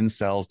 Why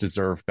Incels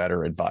Deserve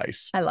Better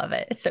Advice. I love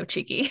it. It's so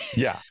cheeky.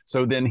 Yeah.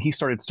 So then he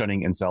started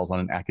studying incels on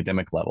an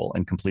academic level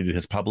and completed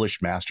his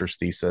published master's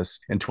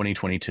thesis in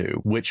 2022,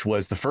 which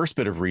was the first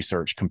bit of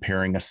research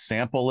comparing a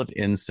sample of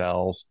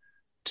incels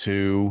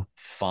to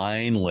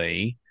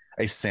finally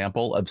a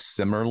sample of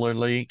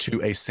similarly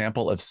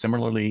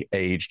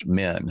aged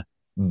men.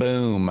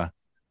 Boom.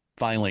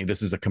 Finally,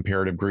 this is a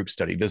comparative group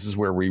study. This is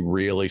where we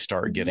really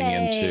start getting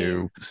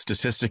into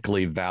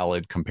statistically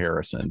valid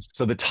comparisons.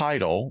 So the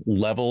title,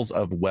 Levels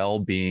of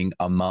Well-Being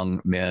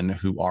Among Men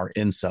Who Are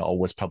Incel,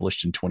 was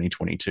published in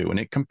 2022, and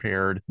it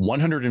compared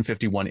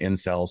 151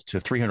 incels to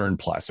 300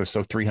 plus,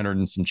 so 300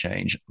 and some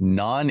change,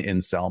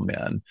 non-incel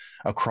men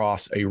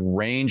across a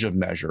range of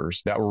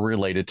measures that were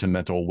related to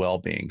mental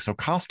well-being. So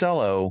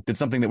Costello did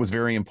something that was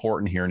very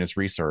important here in his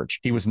research.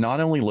 He was not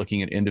only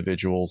looking at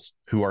individuals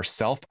who are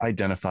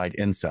self-identified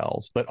incels,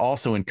 but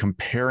also in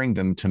comparing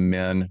them to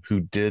men who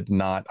did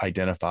not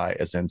identify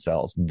as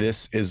incels.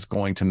 This is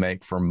going to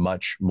make for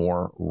much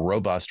more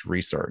robust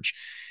research.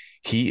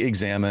 He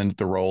examined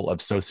the role of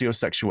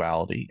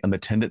sociosexuality and the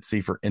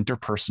tendency for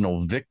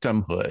interpersonal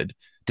victimhood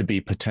to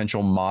be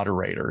potential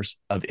moderators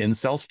of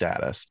incel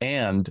status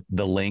and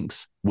the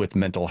links with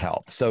mental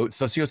health. So,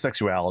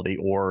 sociosexuality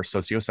or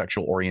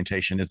sociosexual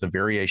orientation is the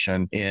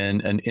variation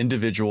in an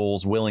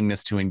individual's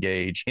willingness to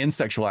engage in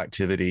sexual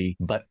activity,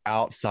 but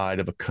outside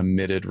of a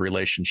committed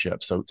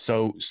relationship. So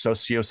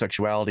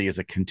sociosexuality is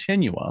a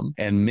continuum,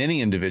 and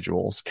many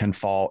individuals can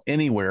fall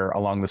anywhere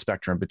along the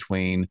spectrum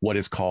between what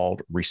is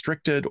called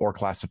restricted or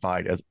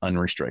classified as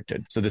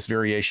unrestricted. So, this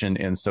variation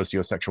in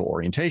sociosexual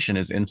orientation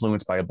is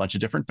influenced by a bunch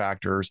of different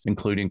factors,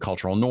 including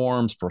cultural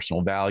norms,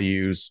 personal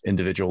values,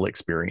 individual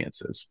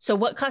experiences. So,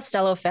 what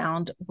Costello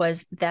found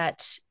was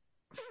that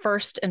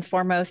first and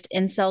foremost,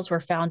 incels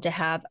were found to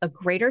have a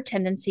greater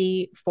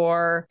tendency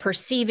for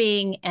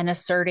perceiving and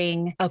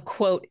asserting a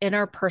quote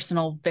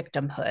interpersonal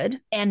victimhood.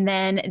 And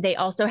then they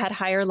also had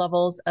higher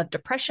levels of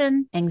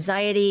depression,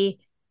 anxiety,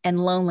 and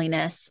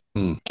loneliness,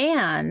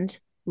 and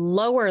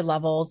lower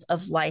levels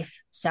of life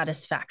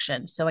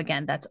satisfaction. So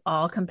again, that's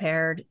all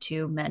compared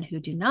to men who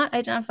do not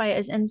identify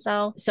as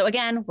incel. So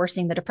again, we're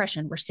seeing the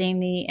depression, we're seeing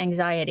the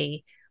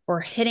anxiety,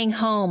 we're hitting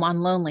home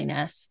on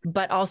loneliness,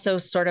 but also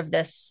sort of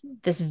this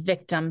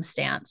victim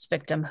stance,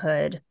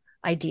 victimhood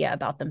idea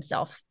about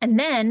themselves. And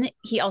then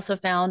he also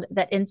found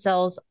that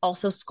incels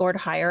also scored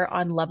higher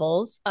on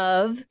levels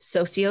of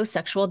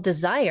sociosexual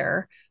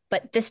desire,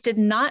 but this did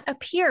not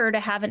appear to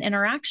have an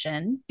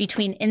interaction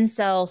between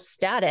incel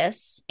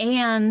status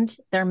and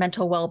their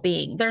mental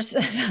well-being. There's,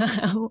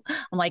 I'm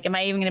like, am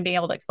I even going to be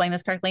able to explain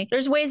this correctly?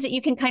 There's ways that you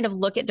can kind of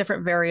look at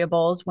different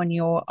variables when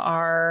you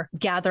are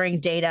gathering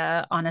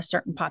data on a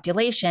certain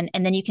population,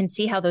 and then you can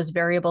see how those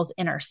variables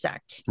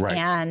intersect. Right.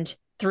 And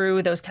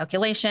through those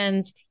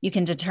calculations, you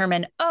can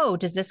determine, oh,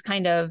 does this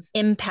kind of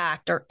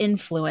impact or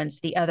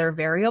influence the other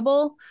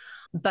variable?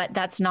 But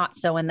that's not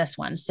so in this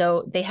one.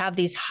 So they have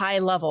these high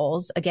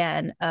levels,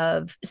 again,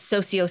 of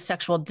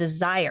sociosexual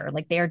desire.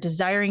 Like they are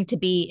desiring to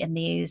be in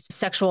these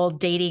sexual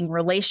dating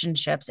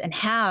relationships and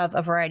have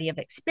a variety of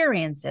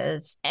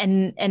experiences.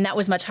 And that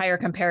was much higher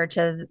compared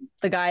to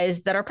the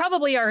guys that are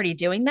probably already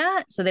doing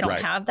that. So they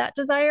don't have that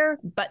desire.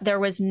 But there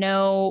was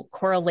no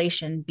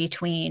correlation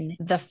between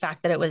the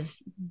fact that it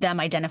was them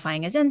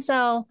identifying as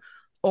incel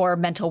or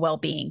mental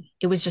well-being.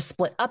 It was just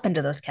split up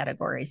into those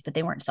categories, but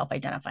they weren't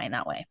self-identifying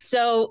that way.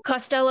 So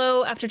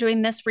Costello, after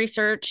doing this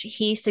research,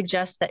 he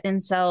suggests that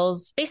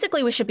incels,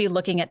 basically we should be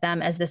looking at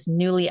them as this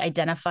newly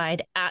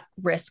identified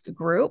at-risk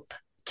group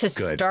to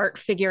start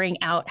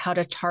figuring out how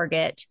to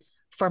target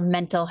for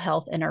mental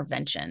health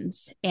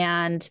interventions.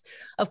 And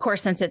of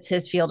course, since it's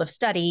his field of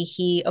study,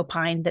 he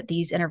opined that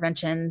these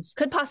interventions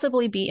could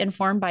possibly be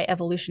informed by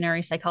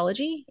evolutionary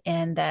psychology,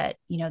 and that,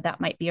 you know, that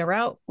might be a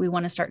route we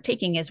want to start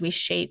taking as we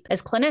shape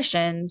as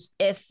clinicians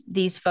if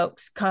these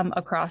folks come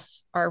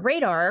across our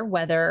radar,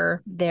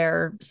 whether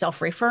they're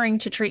self-referring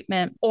to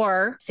treatment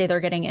or say they're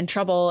getting in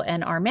trouble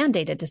and are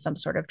mandated to some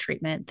sort of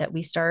treatment, that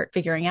we start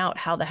figuring out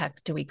how the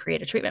heck do we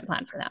create a treatment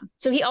plan for them.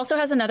 So he also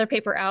has another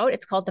paper out.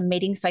 It's called The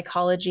Mating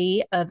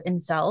Psychology of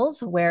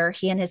Incels, where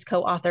he and his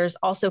co-authors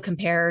also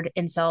compared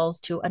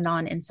incels to a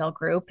non-incel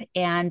group.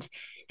 And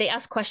they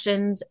asked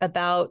questions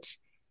about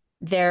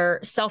their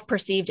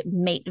self-perceived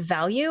mate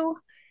value,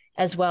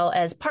 as well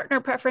as partner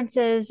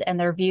preferences and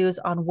their views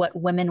on what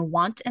women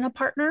want in a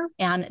partner.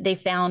 And they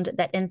found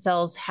that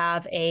incels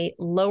have a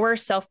lower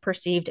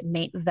self-perceived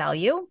mate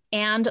value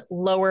and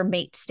lower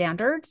mate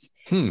standards.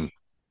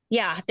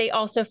 Yeah, they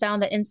also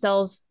found that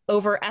incels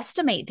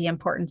overestimate the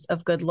importance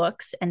of good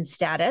looks and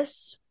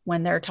status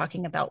when they're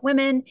talking about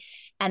women,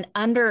 and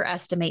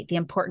underestimate the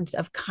importance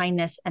of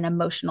kindness and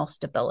emotional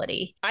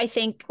stability. I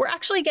think we're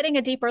actually getting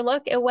a deeper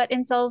look at what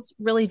incels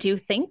really do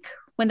think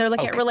when they're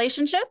looking at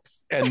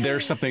relationships. And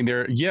there's something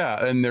there.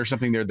 Yeah. And there's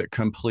something there that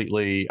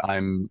completely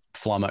I'm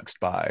flummoxed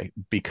by,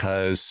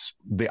 because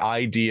the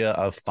idea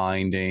of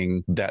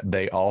finding that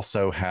they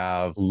also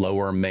have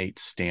lower mate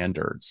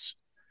standards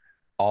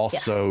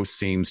also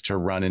seems to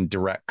run in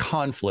direct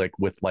conflict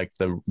with like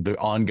the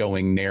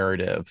ongoing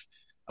narrative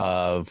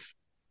of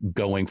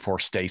going for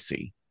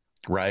Stacy,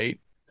 right?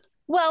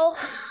 Well,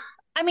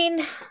 I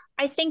mean,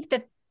 I think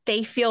that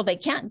they feel they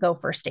can't go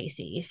for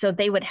Stacy, so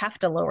they would have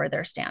to lower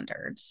their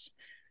standards.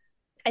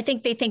 I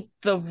think they think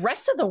the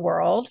rest of the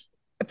world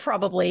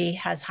probably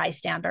has high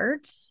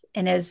standards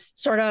and is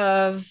sort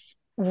of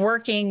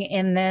working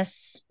in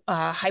this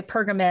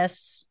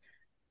hypergamous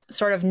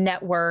sort of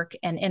network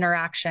and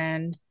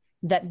interaction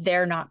that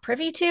they're not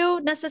privy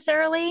to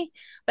necessarily.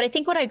 But I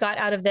think what I got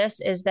out of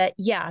this is that,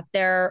 yeah,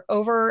 they're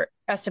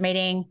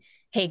overestimating,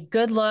 hey,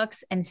 good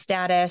looks and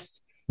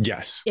status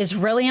is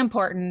really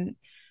important.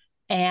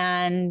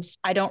 And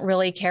I don't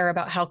really care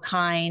about how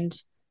kind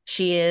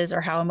she is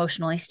or how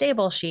emotionally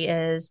stable she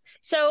is.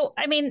 So,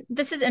 I mean,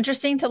 this is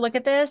interesting to look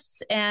at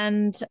this.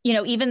 And, you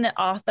know, even the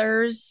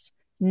authors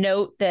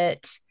note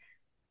that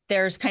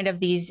there's kind of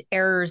these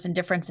errors and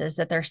differences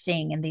that they're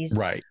seeing in these,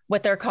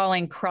 what they're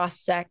calling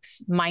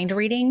cross-sex mind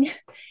reading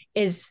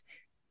is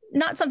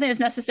not something that's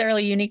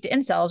necessarily unique to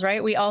incels,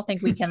 right? We all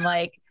think we can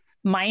like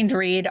mind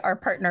read our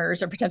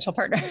partners or potential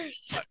partners.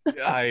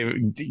 I've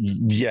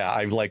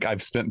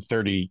spent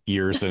 30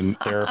 years in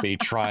therapy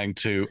trying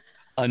to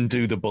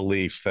undo the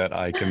belief that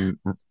I can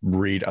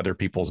read other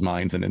people's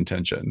minds and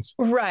intentions.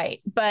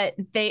 Right. But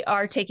they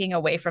are taking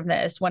away from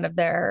this. One of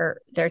their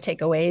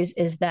takeaways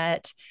is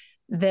that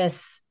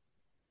this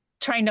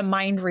trying to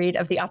mind read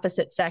of the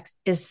opposite sex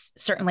is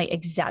certainly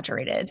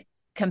exaggerated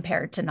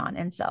compared to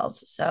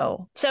non-incels.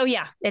 So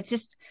yeah, it's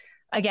just,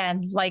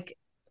 again, like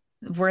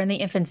we're in the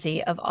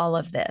infancy of all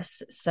of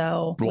this.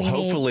 So Well,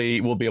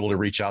 hopefully we'll be able to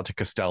reach out to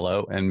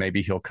Costello and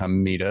maybe he'll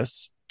come meet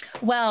us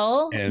in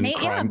Yeah,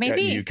 Crime at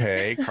maybe.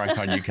 UK,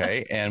 CrimeCon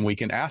UK, and we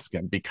can ask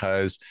him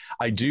because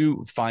I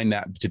do find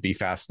that to be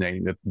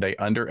fascinating that they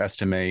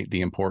underestimate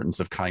the importance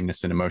of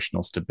kindness and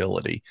emotional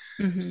stability.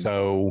 Mm-hmm.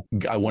 So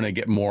I want to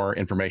get more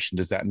information.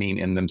 Does that mean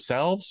in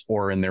themselves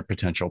or in their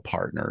potential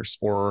partners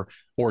or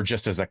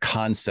just as a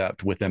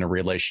concept within a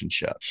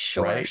relationship,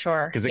 Sure, right?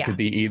 sure. Because it Yeah, could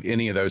be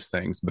any of those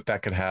things, but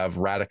that could have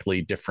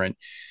radically different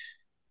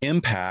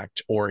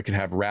impact or it could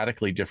have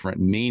radically different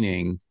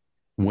meaning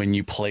when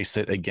you place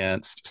it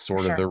against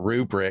sort of sure. the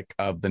rubric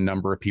of the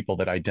number of people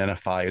that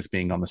identify as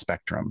being on the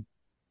spectrum.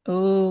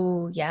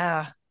 Oh,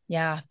 yeah.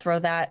 Yeah. Throw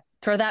that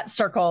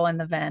circle in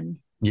the Venn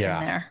in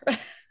Yeah.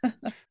 there.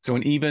 So,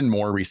 an even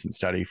more recent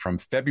study from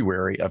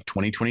February of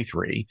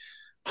 2023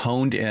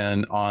 honed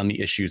in on the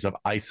issues of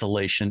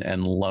isolation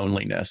and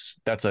loneliness.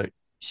 That's a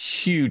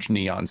huge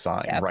neon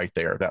sign Yep. right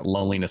there, that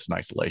loneliness and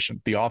isolation.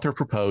 The author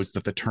proposed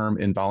that the term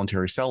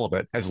involuntary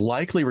celibate has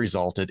likely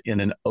resulted in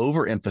an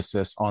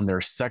overemphasis on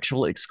their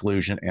sexual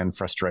exclusion and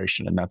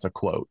frustration. And that's a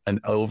quote,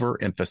 an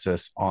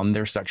overemphasis on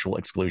their sexual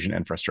exclusion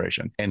and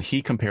frustration. And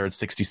he compared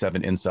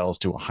 67 incels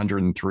to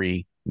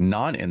 103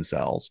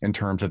 non-incels in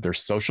terms of their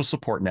social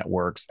support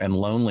networks and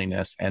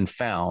loneliness and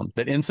found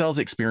that incels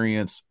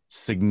experience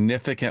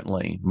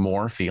significantly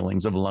more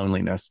feelings of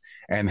loneliness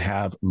and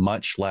have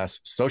much less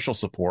social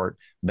support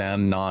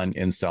than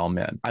non-incel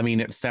men. I mean,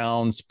 it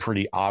sounds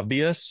pretty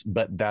obvious,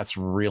 but that's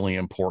really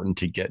important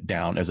to get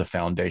down as a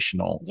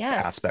foundational Yes.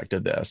 aspect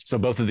of this. So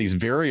both of these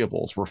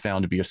variables were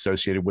found to be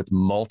associated with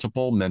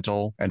multiple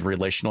mental and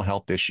relational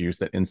health issues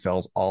that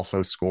incels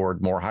also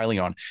scored more highly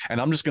on. And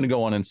I'm just going to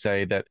go on and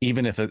say that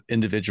even if an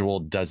individual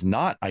does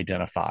not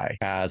identify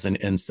as an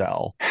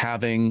incel,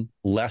 having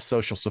less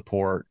social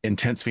support,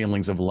 intense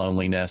feelings of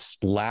loneliness,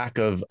 lack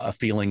of a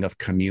feeling of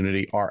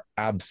community are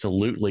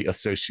absolutely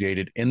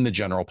associated in the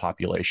general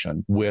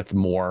population with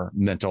more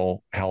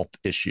mental health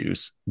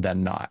issues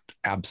than not.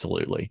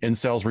 Absolutely.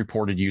 Incels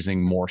reported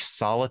using more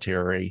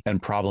solitary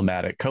and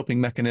problematic coping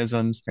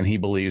mechanisms. And he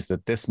believes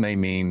that this may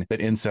mean that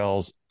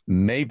incels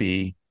may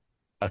be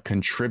a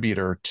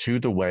contributor to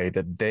the way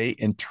that they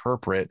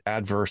interpret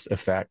adverse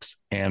effects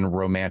and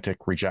romantic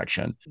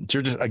rejection.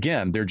 They're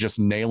just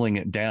nailing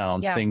it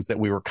down, Yeah. things that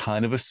we were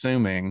kind of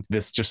assuming.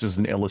 This just is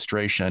an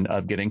illustration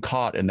of getting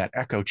caught in that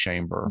echo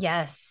chamber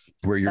Yes.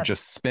 where you're That's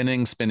just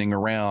spinning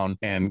around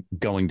and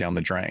going down the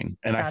drain.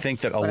 And I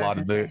think that that's what I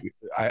was gonna say.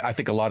 I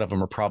think a lot of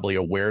them are probably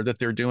aware that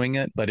they're doing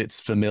it, but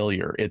it's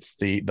familiar. It's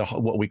the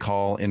what we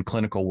call in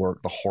clinical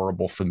work the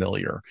horrible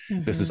familiar.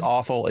 This is Mm-hmm.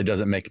 awful. It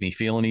doesn't make me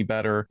feel any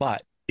better,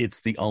 but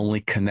it's the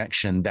only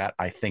connection that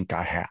I think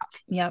I have.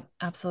 Yep,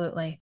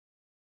 absolutely.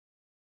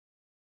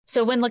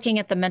 So, when looking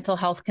at the mental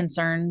health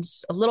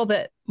concerns a little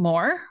bit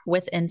more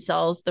with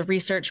incels, the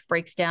research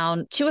breaks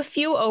down to a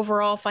few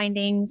overall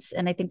findings.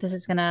 And I think this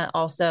is going to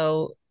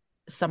also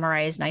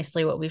summarize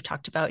nicely what we've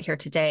talked about here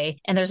today.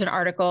 And there's an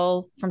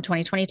article from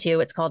 2022.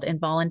 It's called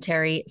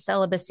Involuntary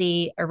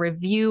Celibacy, a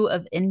review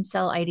of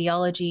incel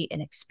ideology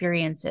and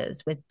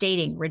experiences with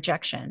dating,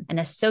 rejection, and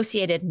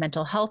associated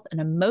mental health and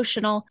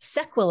emotional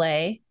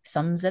sequelae.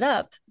 Sums it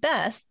up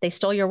best. They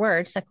stole your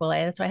word,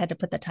 sequelae. That's why I had to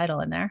put the title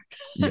in there.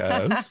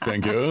 Yes.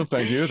 Thank you.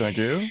 Thank you. Thank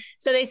you.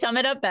 So they sum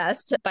it up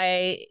best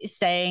by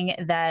saying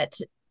that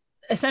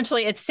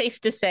essentially it's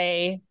safe to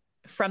say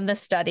from the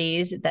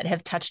studies that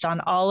have touched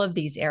on all of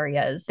these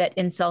areas that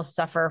incels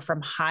suffer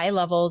from high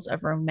levels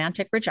of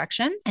romantic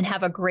rejection and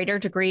have a greater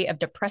degree of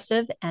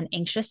depressive and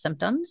anxious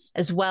symptoms,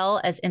 as well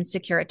as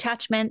insecure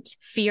attachment,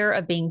 fear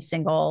of being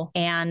single,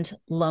 and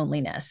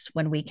loneliness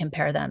when we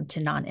compare them to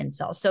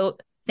non-incels. So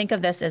think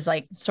of this as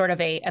like sort of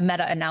a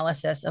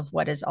meta-analysis of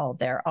what is all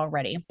there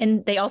already.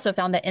 And they also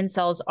found that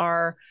incels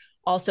are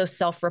also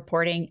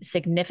self-reporting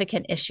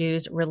significant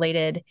issues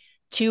related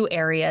to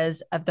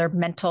areas of their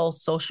mental,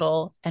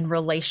 social, and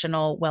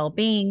relational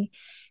well-being.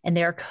 And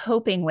they're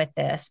coping with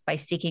this by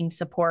seeking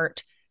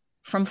support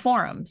from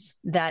forums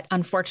that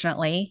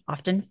unfortunately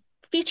often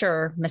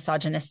feature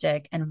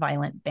misogynistic and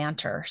violent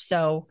banter.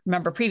 So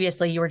remember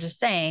previously you were just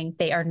saying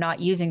they are not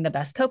using the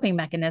best coping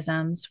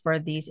mechanisms for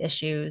these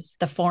issues.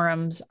 The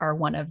forums are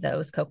one of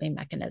those coping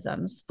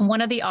mechanisms. One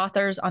of the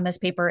authors on this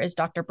paper is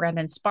Dr.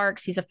 Brandon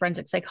Sparks. He's a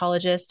forensic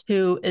psychologist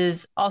who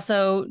is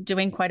also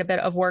doing quite a bit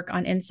of work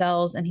on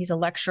incels, and he's a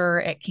lecturer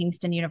at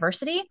Kingston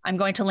University. I'm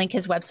going to link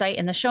his website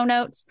in the show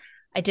notes.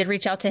 I did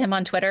reach out to him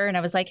on Twitter and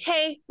I was like,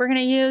 hey, we're going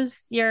to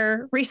use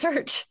your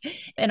research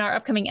in our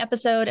upcoming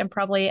episode and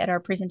probably at our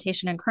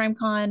presentation in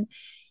CrimeCon.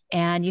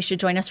 And you should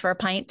join us for a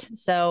pint.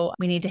 So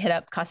we need to hit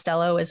up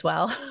Costello as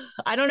well.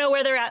 I don't know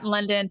where they're at in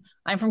London.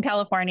 I'm from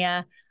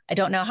California. I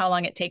don't know how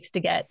long it takes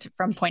to get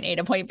from point A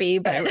to point B,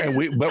 but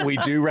we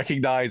do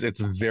recognize it's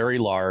very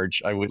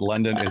large.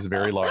 London is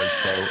very large,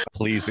 so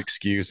please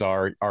excuse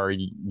our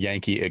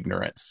Yankee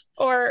ignorance.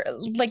 Or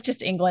like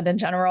just England in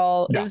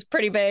general is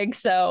pretty big.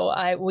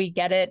 So we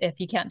get it if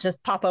you can't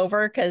just pop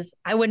over, because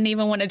I wouldn't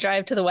even want to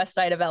drive to the west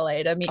side of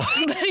LA to meet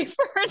somebody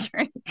for a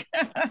drink.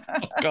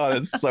 God,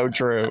 it's so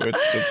true.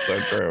 It's just so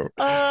true.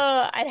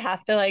 I'd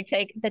have to like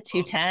take the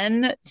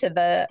 210 to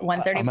the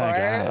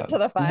 134 to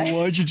the 5.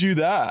 Why'd you do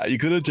that? You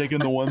could have taken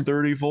the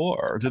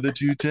 134 to the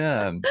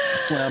 210.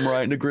 Slam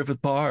right into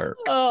Griffith Park.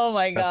 Oh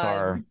my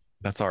God.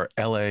 That's our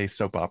LA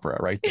soap opera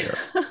right there.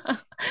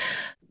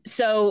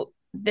 So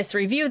this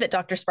review that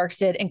Dr. Sparks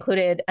did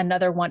included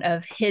another one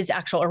of his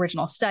actual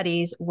original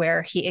studies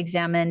where he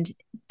examined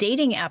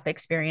dating app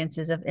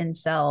experiences of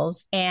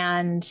incels.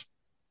 And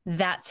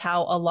that's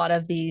how a lot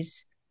of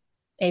these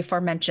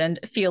aforementioned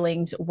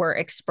feelings were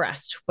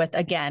expressed, with,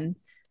 again,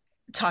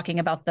 talking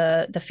about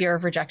the fear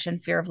of rejection,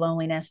 fear of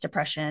loneliness,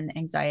 depression,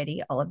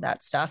 anxiety, all of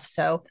that stuff.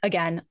 So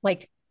again,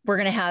 like, we're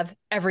going to have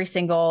every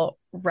single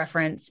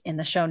reference in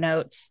the show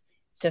notes.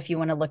 So if you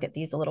want to look at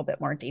these a little bit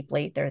more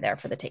deeply, they're there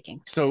for the taking.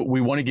 So we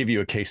want to give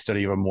you a case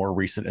study of a more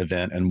recent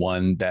event and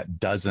one that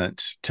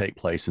doesn't take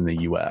place in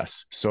the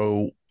US.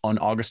 So on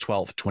August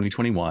 12th,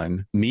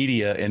 2021,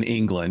 media in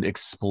England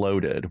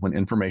exploded when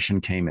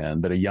information came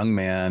in that a young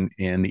man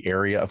in the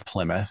area of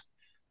Plymouth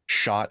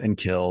shot and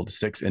killed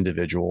 6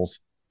 individuals,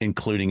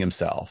 including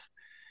himself.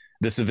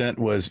 This event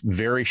was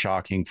very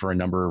shocking for a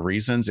number of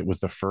reasons. It was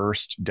the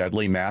first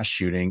deadly mass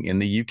shooting in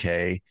the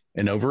UK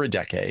in over a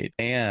decade,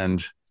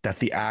 and that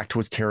the act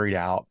was carried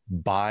out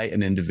by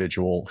an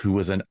individual who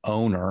was an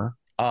owner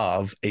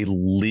of a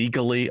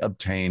legally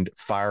obtained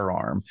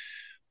firearm,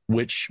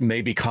 which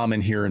may be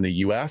common here in the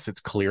US. It's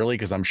clearly,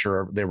 because I'm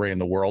sure everybody in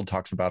the world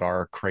talks about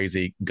our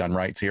crazy gun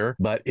rights here,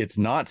 but it's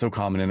not so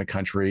common in a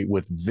country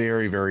with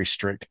very, very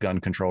strict gun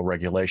control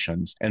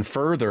regulations. And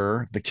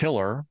further, the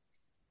killer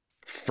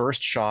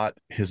first shot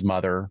his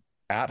mother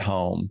at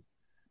home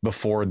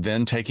before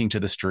then taking to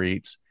the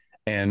streets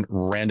and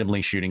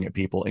randomly shooting at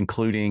people,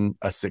 including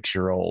a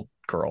 6-year-old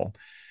girl.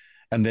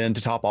 And then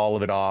to top all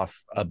of it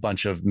off, a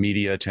bunch of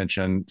media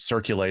attention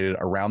circulated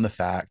around the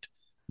fact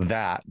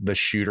that the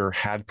shooter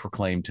had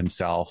proclaimed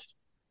himself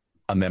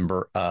a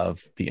member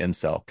of the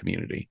incel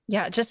community.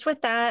 Yeah, just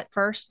with that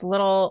first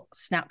little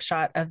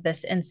snapshot of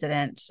this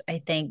incident,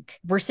 I think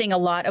we're seeing a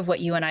lot of what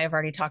you and I have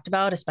already talked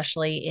about,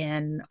 especially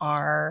in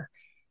our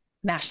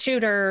mass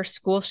shooter,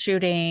 school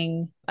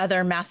shooting,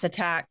 other mass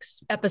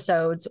attacks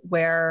episodes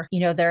where, you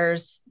know,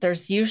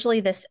 there's usually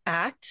this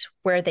act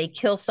where they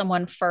kill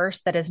someone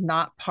first that is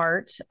not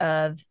part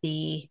of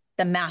the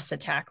mass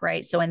attack,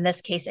 right? So in this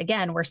case,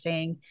 again, we're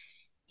seeing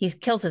he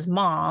kills his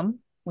mom,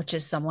 which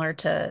is similar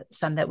to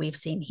some that we've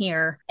seen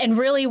here. And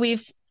really,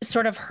 we've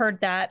sort of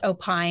heard that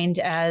opined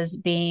as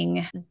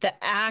being the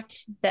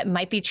act that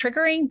might be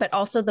triggering, but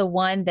also the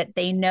one that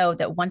they know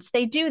that once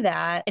they do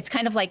that, it's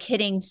kind of like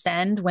hitting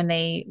send when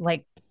they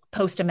like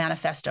post a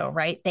manifesto,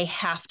 right? They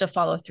have to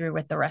follow through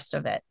with the rest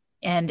of it.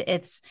 And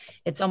it's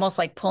almost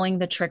like pulling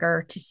the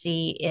trigger to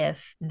see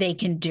if they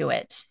can do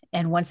it.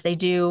 And once they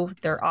do,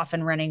 they're off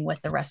and running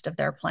with the rest of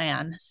their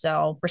plan.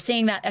 So we're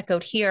seeing that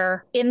echoed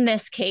here. In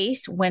this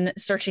case, when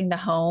searching the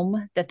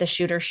home that the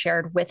shooter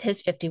shared with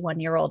his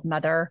 51-year-old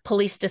mother,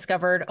 police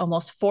discovered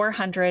almost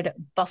 400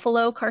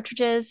 buffalo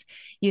cartridges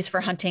used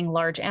for hunting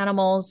large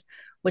animals,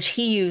 which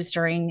he used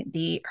during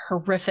the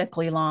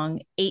horrifically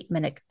long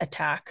 8-minute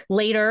attack.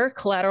 Later,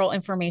 collateral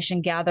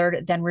information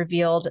gathered then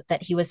revealed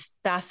that he was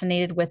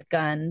fascinated with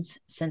guns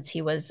since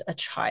he was a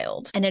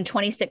child. And in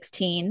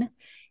 2016,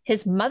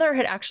 his mother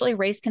had actually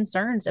raised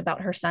concerns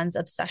about her son's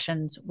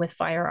obsessions with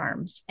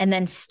firearms. And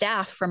then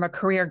staff from a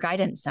career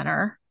guidance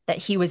center that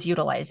he was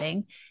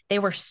utilizing, they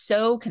were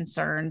so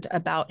concerned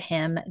about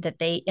him that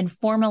they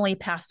informally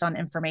passed on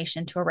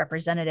information to a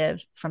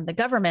representative from the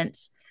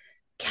government's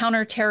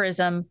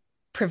counterterrorism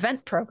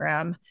prevent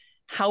program.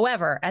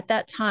 However, at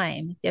that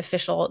time, the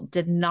official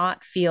did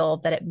not feel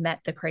that it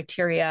met the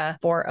criteria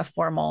for a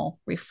formal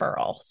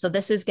referral. So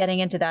this is getting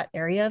into that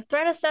area of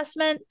threat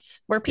assessment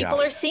where people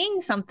are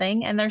seeing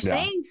something and they're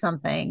saying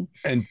something.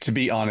 And to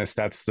be honest,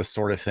 that's the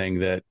sort of thing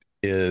that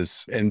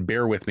is, and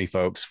bear with me,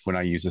 folks, when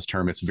I use this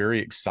term, it's very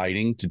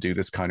exciting to do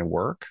this kind of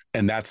work.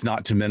 And that's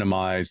not to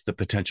minimize the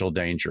potential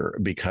danger,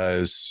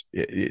 because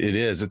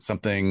it's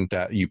something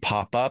that you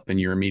pop up and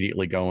you're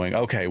immediately going,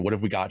 okay, what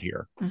have we got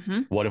here?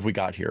 Mm-hmm. What have we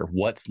got here?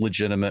 What's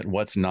legitimate?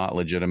 What's not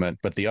legitimate?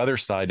 But the other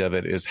side of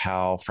it is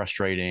how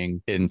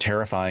frustrating and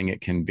terrifying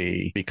it can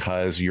be,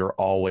 because you're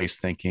always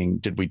thinking,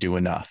 did we do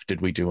enough?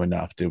 Did we do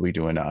enough? Did we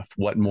do enough?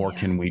 What more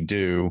can we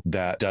do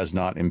that does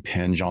not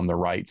impinge on the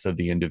rights of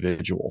the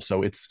individual?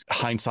 So it's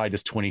hindsight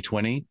is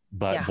 2020,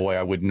 but Yeah. boy,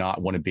 I would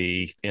not want to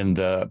be in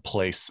the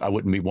place. I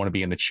wouldn't want to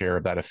be in the chair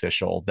of that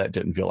official that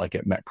didn't feel like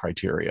it met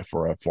criteria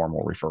for a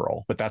formal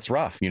referral. But that's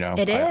rough. It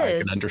I can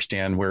is.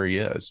 understand where he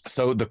is.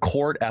 So the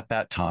court at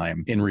that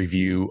time, in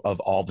review of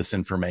all this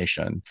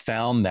information,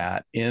 found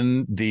that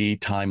in the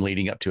time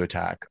leading up to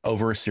attack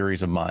over a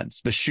series of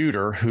months, the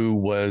shooter, who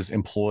was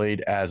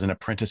employed as an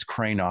apprentice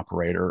crane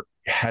operator,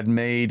 had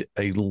made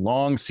a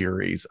long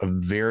series of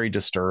very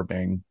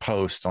disturbing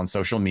posts on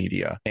social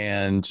media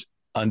and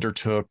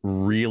undertook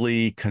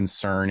really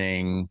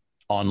concerning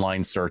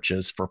online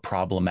searches for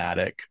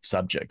problematic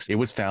subjects. It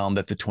was found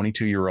that the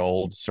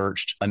 22-year-old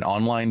searched an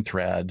online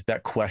thread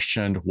that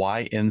questioned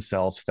why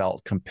incels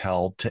felt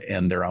compelled to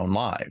end their own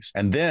lives.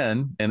 And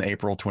then in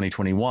April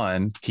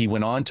 2021, he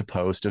went on to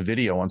post a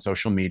video on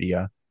social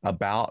media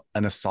about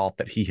an assault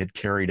that he had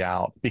carried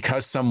out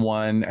because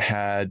someone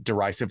had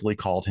derisively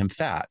called him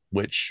fat,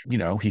 which,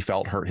 he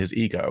felt hurt his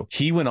ego.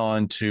 He went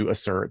on to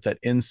assert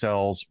that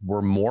incels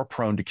were more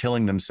prone to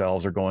killing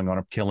themselves or going on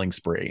a killing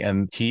spree.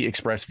 And he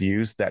expressed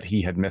views that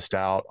he had missed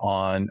out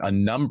on a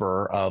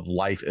number of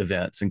life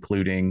events,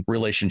 including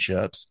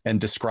relationships, and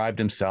described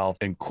himself,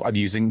 in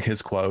using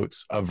his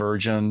quotes, a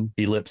virgin,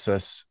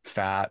 ellipsis,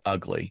 fat,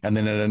 ugly. And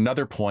then at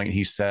another point,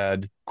 he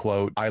said,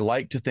 quote, I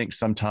like to think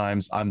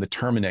sometimes I'm the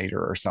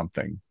Terminator or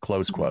something,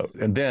 close quote.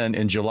 And then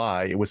in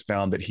July, it was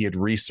found that he had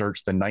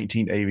researched the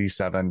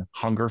 1987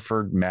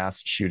 Hungerford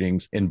mass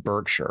shootings in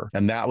Berkshire.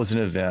 And that was an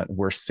event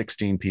where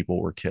 16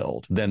 people were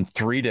killed. Then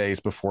 3 days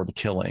before the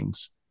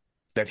killings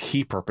that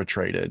he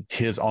perpetrated,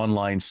 his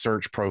online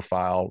search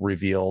profile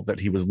revealed that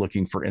he was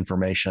looking for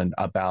information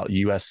about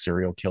U.S.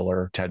 serial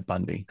killer Ted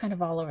Bundy. Kind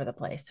of all over the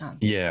place, huh?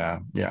 Yeah.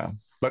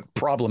 But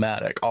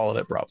problematic, all of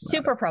it problematic.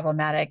 Super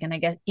problematic. And I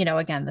guess,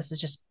 again, this is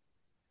just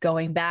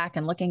going back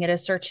and looking at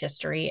his search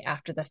history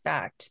after the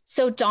fact.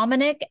 So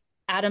Dominic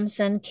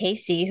Adamson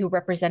KC, who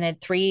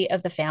represented 3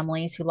 of the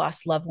families who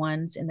lost loved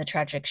ones in the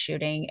tragic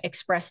shooting,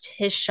 expressed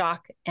his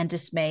shock and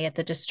dismay at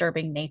the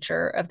disturbing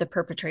nature of the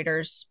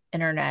perpetrators'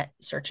 internet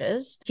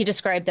searches. He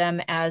described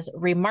them as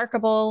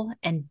remarkable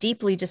and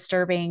deeply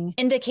disturbing,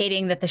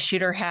 indicating that the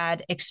shooter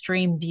had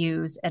extreme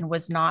views and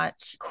was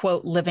not,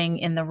 quote, living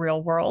in the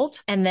real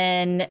world. And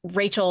then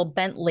Rachel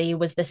Bentley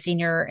was the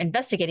senior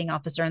investigating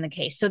officer in the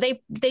case. So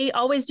they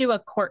always do a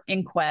court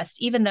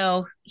inquest, even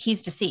though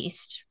he's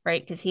deceased,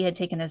 right? Because he had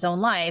taken his own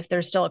life.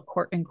 There's still a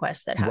court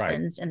inquest that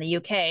happens in the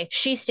UK.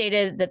 She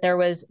stated that there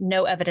was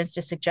no evidence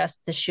to suggest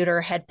the shooter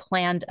had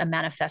planned a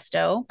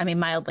manifesto. I mean,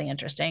 mildly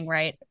interesting,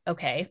 right?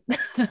 Okay.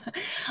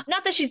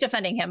 Not that she's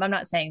defending him. I'm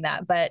not saying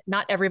that, but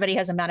not everybody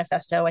has a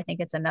manifesto. I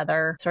think it's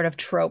another sort of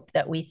trope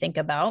that we think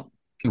about.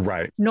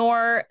 Right.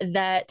 Nor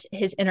that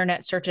his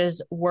internet searches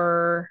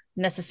were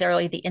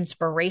necessarily the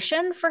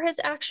inspiration for his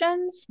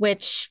actions,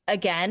 which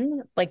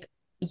again, like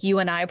you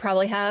and I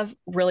probably have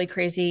really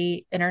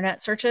crazy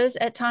internet searches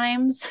at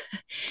times.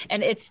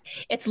 And it's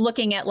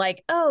looking at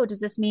like, oh, does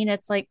this mean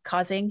it's like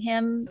causing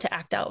him to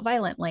act out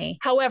violently?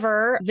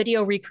 However,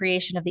 video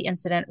recreation of the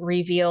incident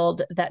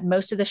revealed that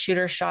most of the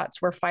shooter's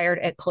shots were fired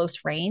at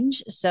close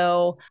range.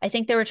 So I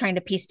think they were trying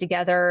to piece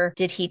together,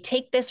 did he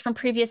take this from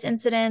previous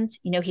incidents?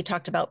 He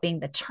talked about being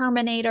the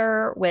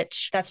Terminator,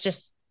 which that's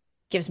just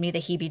gives me the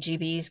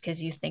heebie-jeebies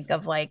because you think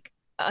of like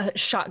a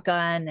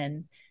shotgun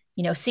and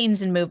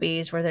scenes in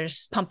movies where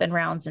there's pumping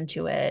rounds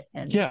into it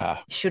and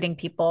shooting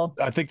people.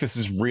 I think this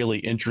is really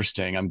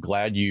interesting. I'm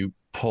glad you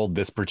pulled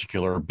this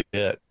particular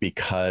bit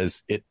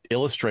because it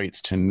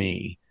illustrates to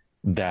me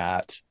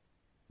that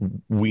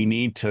we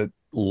need to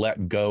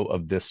let go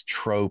of this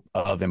trope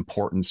of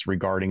importance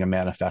regarding a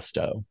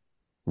manifesto,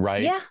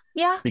 right?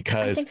 Yeah.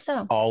 Because I think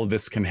so. all of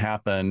this can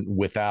happen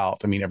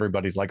without,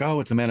 everybody's like, oh,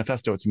 it's a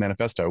manifesto.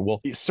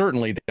 Well,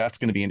 certainly that's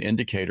going to be an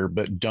indicator,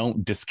 but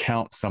don't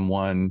discount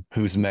someone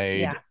who's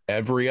made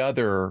every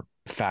other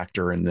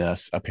factor in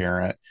this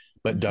apparent,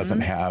 but doesn't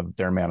have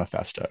their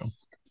manifesto.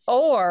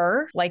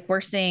 Or like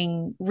we're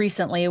seeing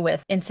recently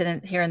with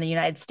incidents here in the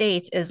United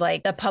States is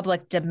like the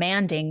public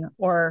demanding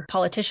or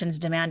politicians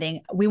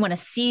demanding, we want to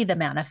see the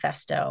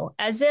manifesto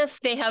as if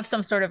they have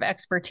some sort of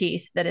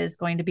expertise that is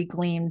going to be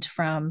gleaned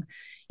from,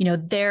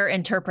 their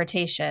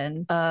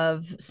interpretation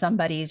of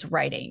somebody's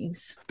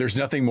writings. There's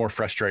nothing more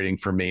frustrating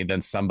for me than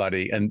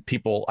somebody and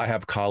people. I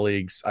have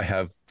colleagues, I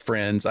have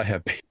friends, I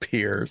have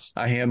peers,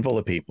 a handful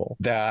of people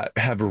that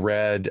have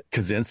read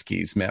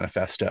Kaczynski's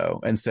manifesto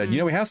and said, he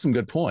has some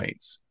good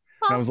points.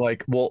 And I was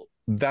like, well,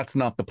 that's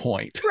not the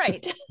point.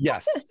 Right.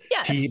 Yes.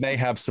 He may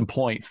have some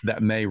points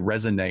that may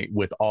resonate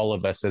with all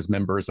of us as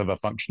members of a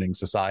functioning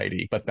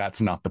society, but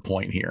that's not the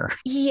point here.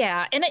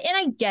 Yeah. And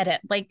I get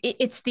it. Like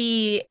it's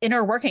the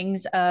inner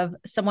workings of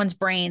someone's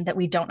brain that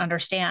we don't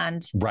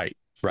understand. Right.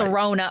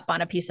 Thrown up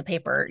on a piece of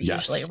paper,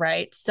 usually,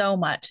 right?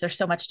 There's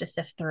so much to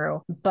sift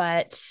through.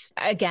 But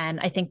again,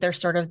 I think there's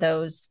sort of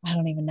those, I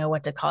don't even know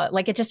what to call it.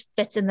 Like it just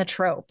fits in the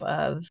trope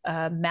of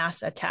a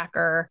mass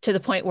attacker to the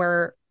point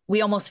where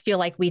we almost feel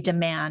like we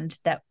demand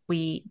that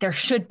there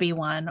should be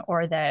one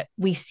or that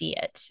we see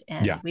it.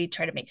 And we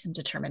try to make some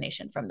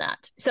determination from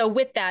that. So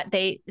with that,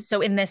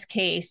 in this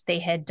case, they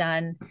had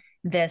done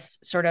this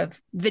sort of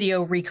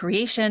video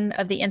recreation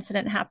of the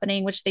incident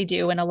happening, which they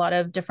do in a lot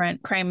of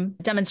different crime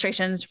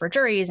demonstrations for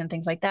juries and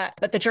things like that.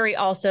 But the jury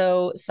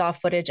also saw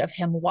footage of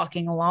him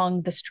walking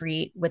along the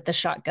street with the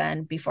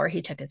shotgun before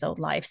he took his own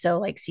life. So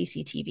like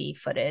CCTV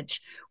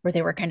footage where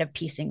they were kind of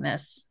piecing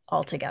this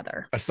all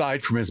together.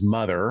 Aside from his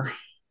mother,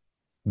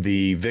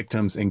 the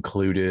victims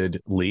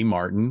included Lee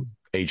Martin,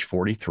 age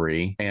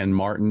 43, and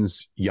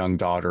Martin's young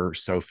daughter,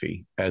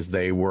 Sophie, as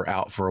they were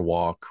out for a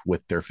walk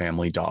with their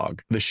family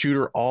dog. The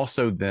shooter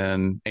also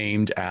then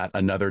aimed at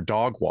another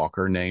dog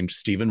walker named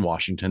Stephen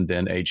Washington,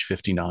 then age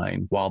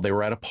 59, while they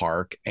were at a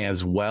park,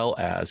 as well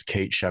as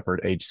Kate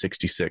Shepard, age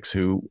 66,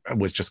 who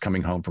was just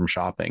coming home from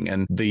shopping.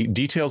 And the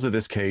details of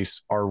this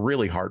case are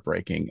really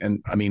heartbreaking.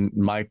 And I mean,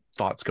 my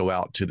thoughts go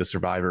out to the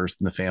survivors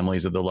and the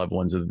families of the loved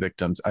ones of the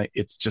victims.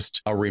 It's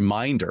just a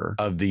reminder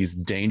of these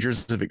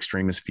dangers of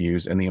extremist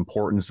views and the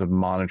importance of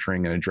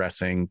monitoring and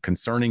addressing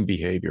concerning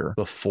behavior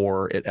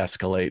before it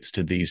escalates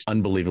to these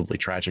unbelievably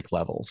tragic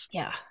levels.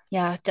 Yeah,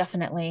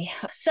 definitely.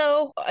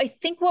 So I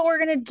think what we're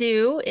going to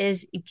do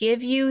is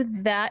give you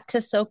that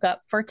to soak up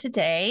for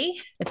today.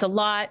 It's a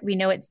lot. We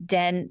know it's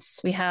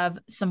dense. We have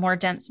some more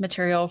dense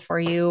material for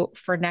you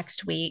for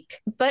next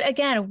week. But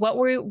again, what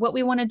we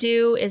want to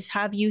do is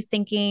have you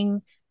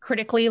thinking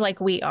critically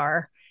like we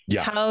are.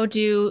 Yeah. How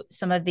do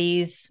some of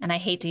these, and I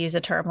hate to use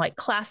a term like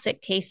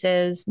classic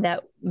cases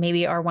that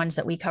maybe are ones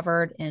that we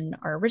covered in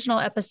our original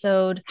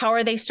episode, how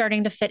are they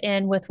starting to fit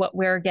in with what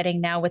we're getting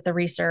now with the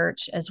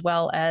research, as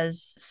well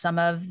as some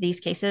of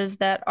these cases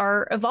that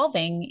are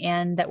evolving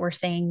and that we're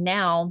seeing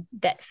now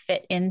that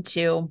fit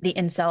into the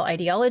incel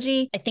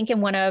ideology? I think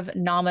in one of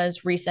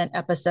Nama's recent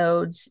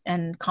episodes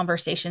and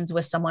conversations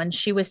with someone,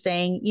 she was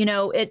saying,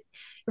 it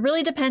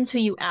really depends who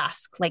you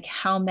ask, like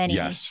how many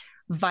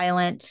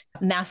violent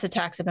mass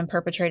attacks have been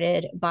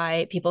perpetrated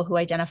by people who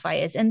identify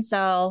as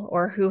incel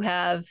or who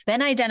have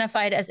been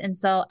identified as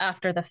incel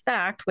after the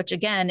fact, which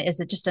again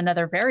is just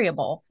another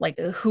variable. Like,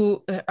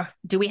 who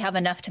do we have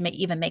enough to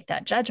even make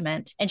that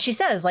judgment? And she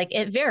says, like,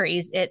 it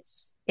varies. It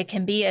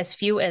can be as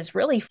few as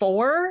really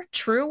 4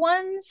 true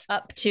ones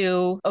up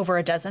to over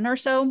a dozen or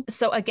so.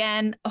 So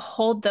again,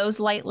 hold those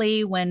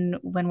lightly when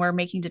we're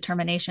making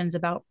determinations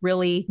about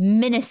really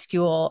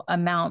minuscule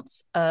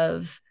amounts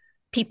of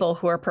people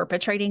who are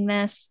perpetrating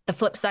this. The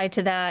flip side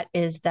to that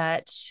is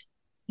that,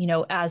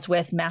 as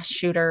with mass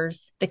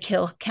shooters, the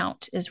kill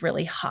count is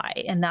really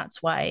high. And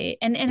that's why,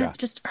 and it's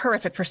just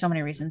horrific for so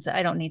many reasons that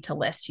I don't need to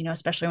list,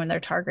 especially when they're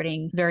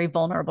targeting very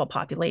vulnerable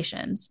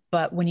populations.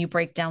 But when you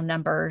break down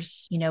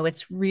numbers,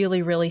 it's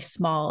really, really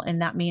small.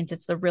 And that means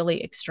it's the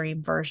really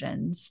extreme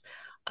versions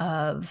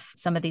of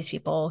some of these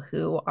people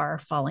who are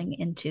falling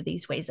into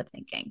these ways of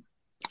thinking.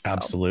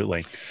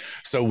 Absolutely.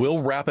 So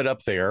we'll wrap it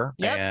up there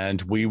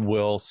and we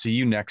will see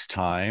you next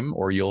time,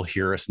 or you'll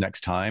hear us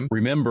next time.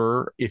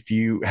 Remember, if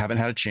you haven't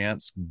had a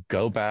chance,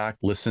 go back,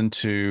 listen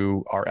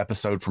to our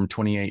episode from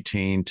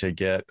 2018 to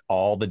get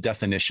all the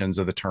definitions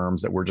of the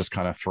terms that we're just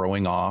kind of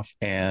throwing off.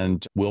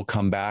 And we'll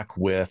come back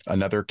with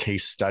another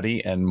case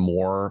study and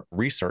more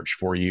research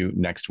for you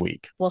next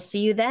week. We'll see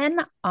you then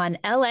on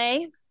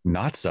LA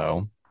Not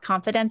So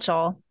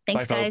Confidential.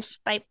 Thanks, Bye, guys. Folks.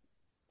 Bye.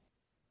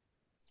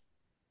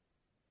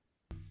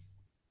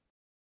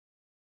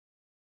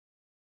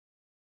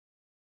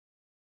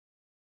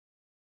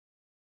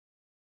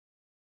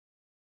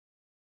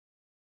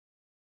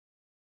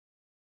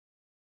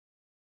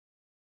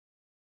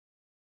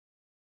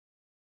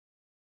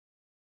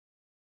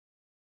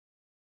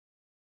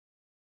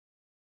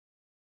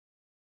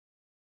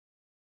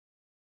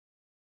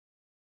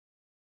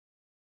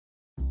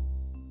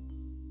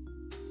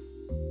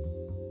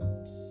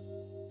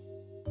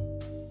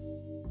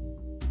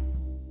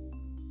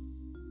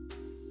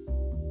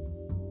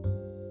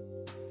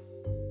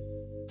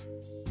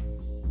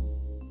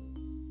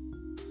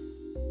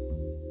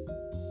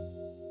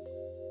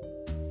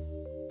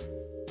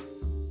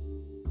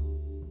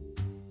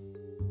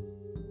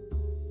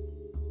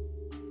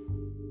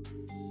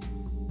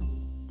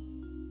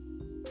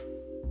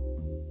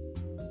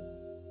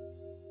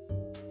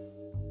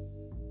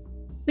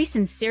 We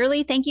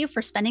sincerely thank you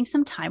for spending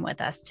some time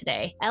with us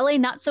today. LA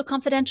Not So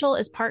Confidential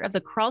is part of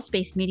the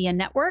Crawlspace Media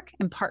Network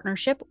in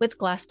partnership with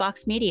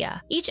Glassbox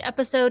Media. Each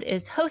episode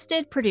is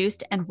hosted,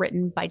 produced, and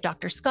written by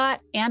Dr.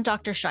 Scott and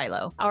Dr.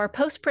 Shiloh. Our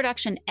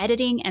post-production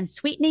editing and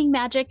sweetening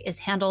magic is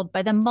handled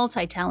by the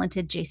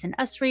multi-talented Jason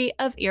Usry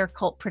of Ear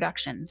Cult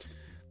Productions.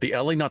 The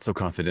LA Not So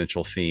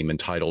Confidential theme,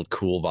 entitled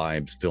Cool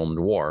Vibes Film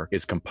Noir,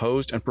 is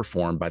composed and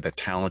performed by the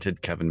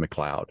talented Kevin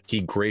MacLeod.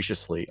 He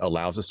graciously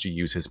allows us to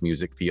use his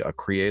music via a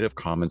Creative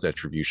Commons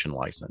attribution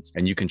license,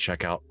 and you can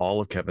check out all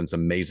of Kevin's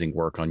amazing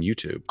work on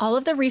YouTube. All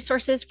of the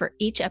resources for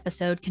each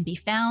episode can be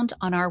found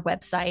on our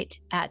website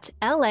at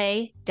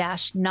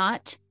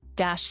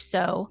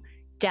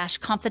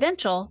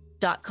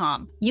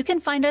la-not-so-confidential.com. You can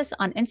find us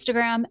on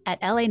Instagram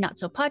at LA Not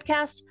So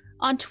Podcast,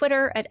 on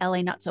Twitter at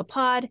LA Not So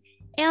Pod,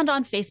 and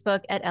on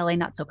Facebook at LA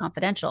Not So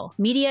Confidential.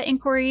 Media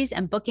inquiries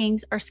and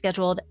bookings are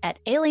scheduled at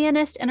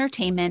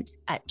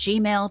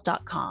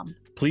alienistentertainment@gmail.com.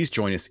 Please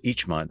join us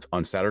each month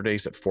on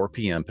Saturdays at 4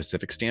 p.m.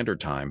 Pacific Standard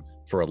Time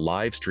for a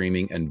live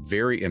streaming and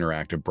very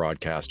interactive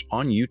broadcast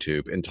on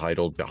YouTube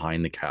entitled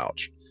Behind the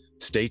Couch.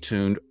 Stay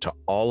tuned to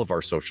all of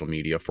our social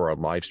media for our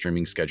live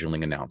streaming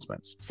scheduling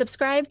announcements.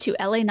 Subscribe to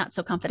LA Not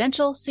So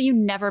Confidential so you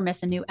never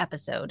miss a new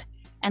episode.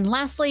 And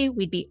lastly,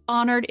 we'd be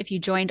honored if you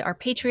joined our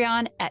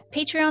Patreon at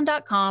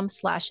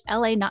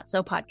patreon.com/LA Not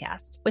So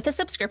Podcast. With a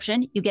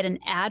subscription, you get an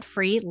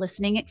ad-free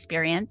listening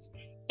experience,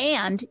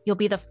 and you'll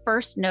be the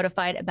first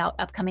notified about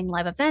upcoming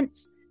live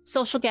events,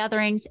 social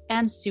gatherings,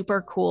 and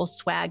super cool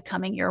swag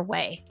coming your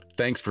way.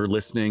 Thanks for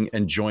listening,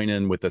 and join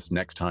in with us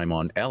next time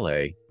on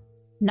LA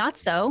Not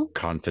So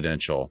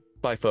Confidential.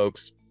 Bye,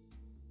 folks.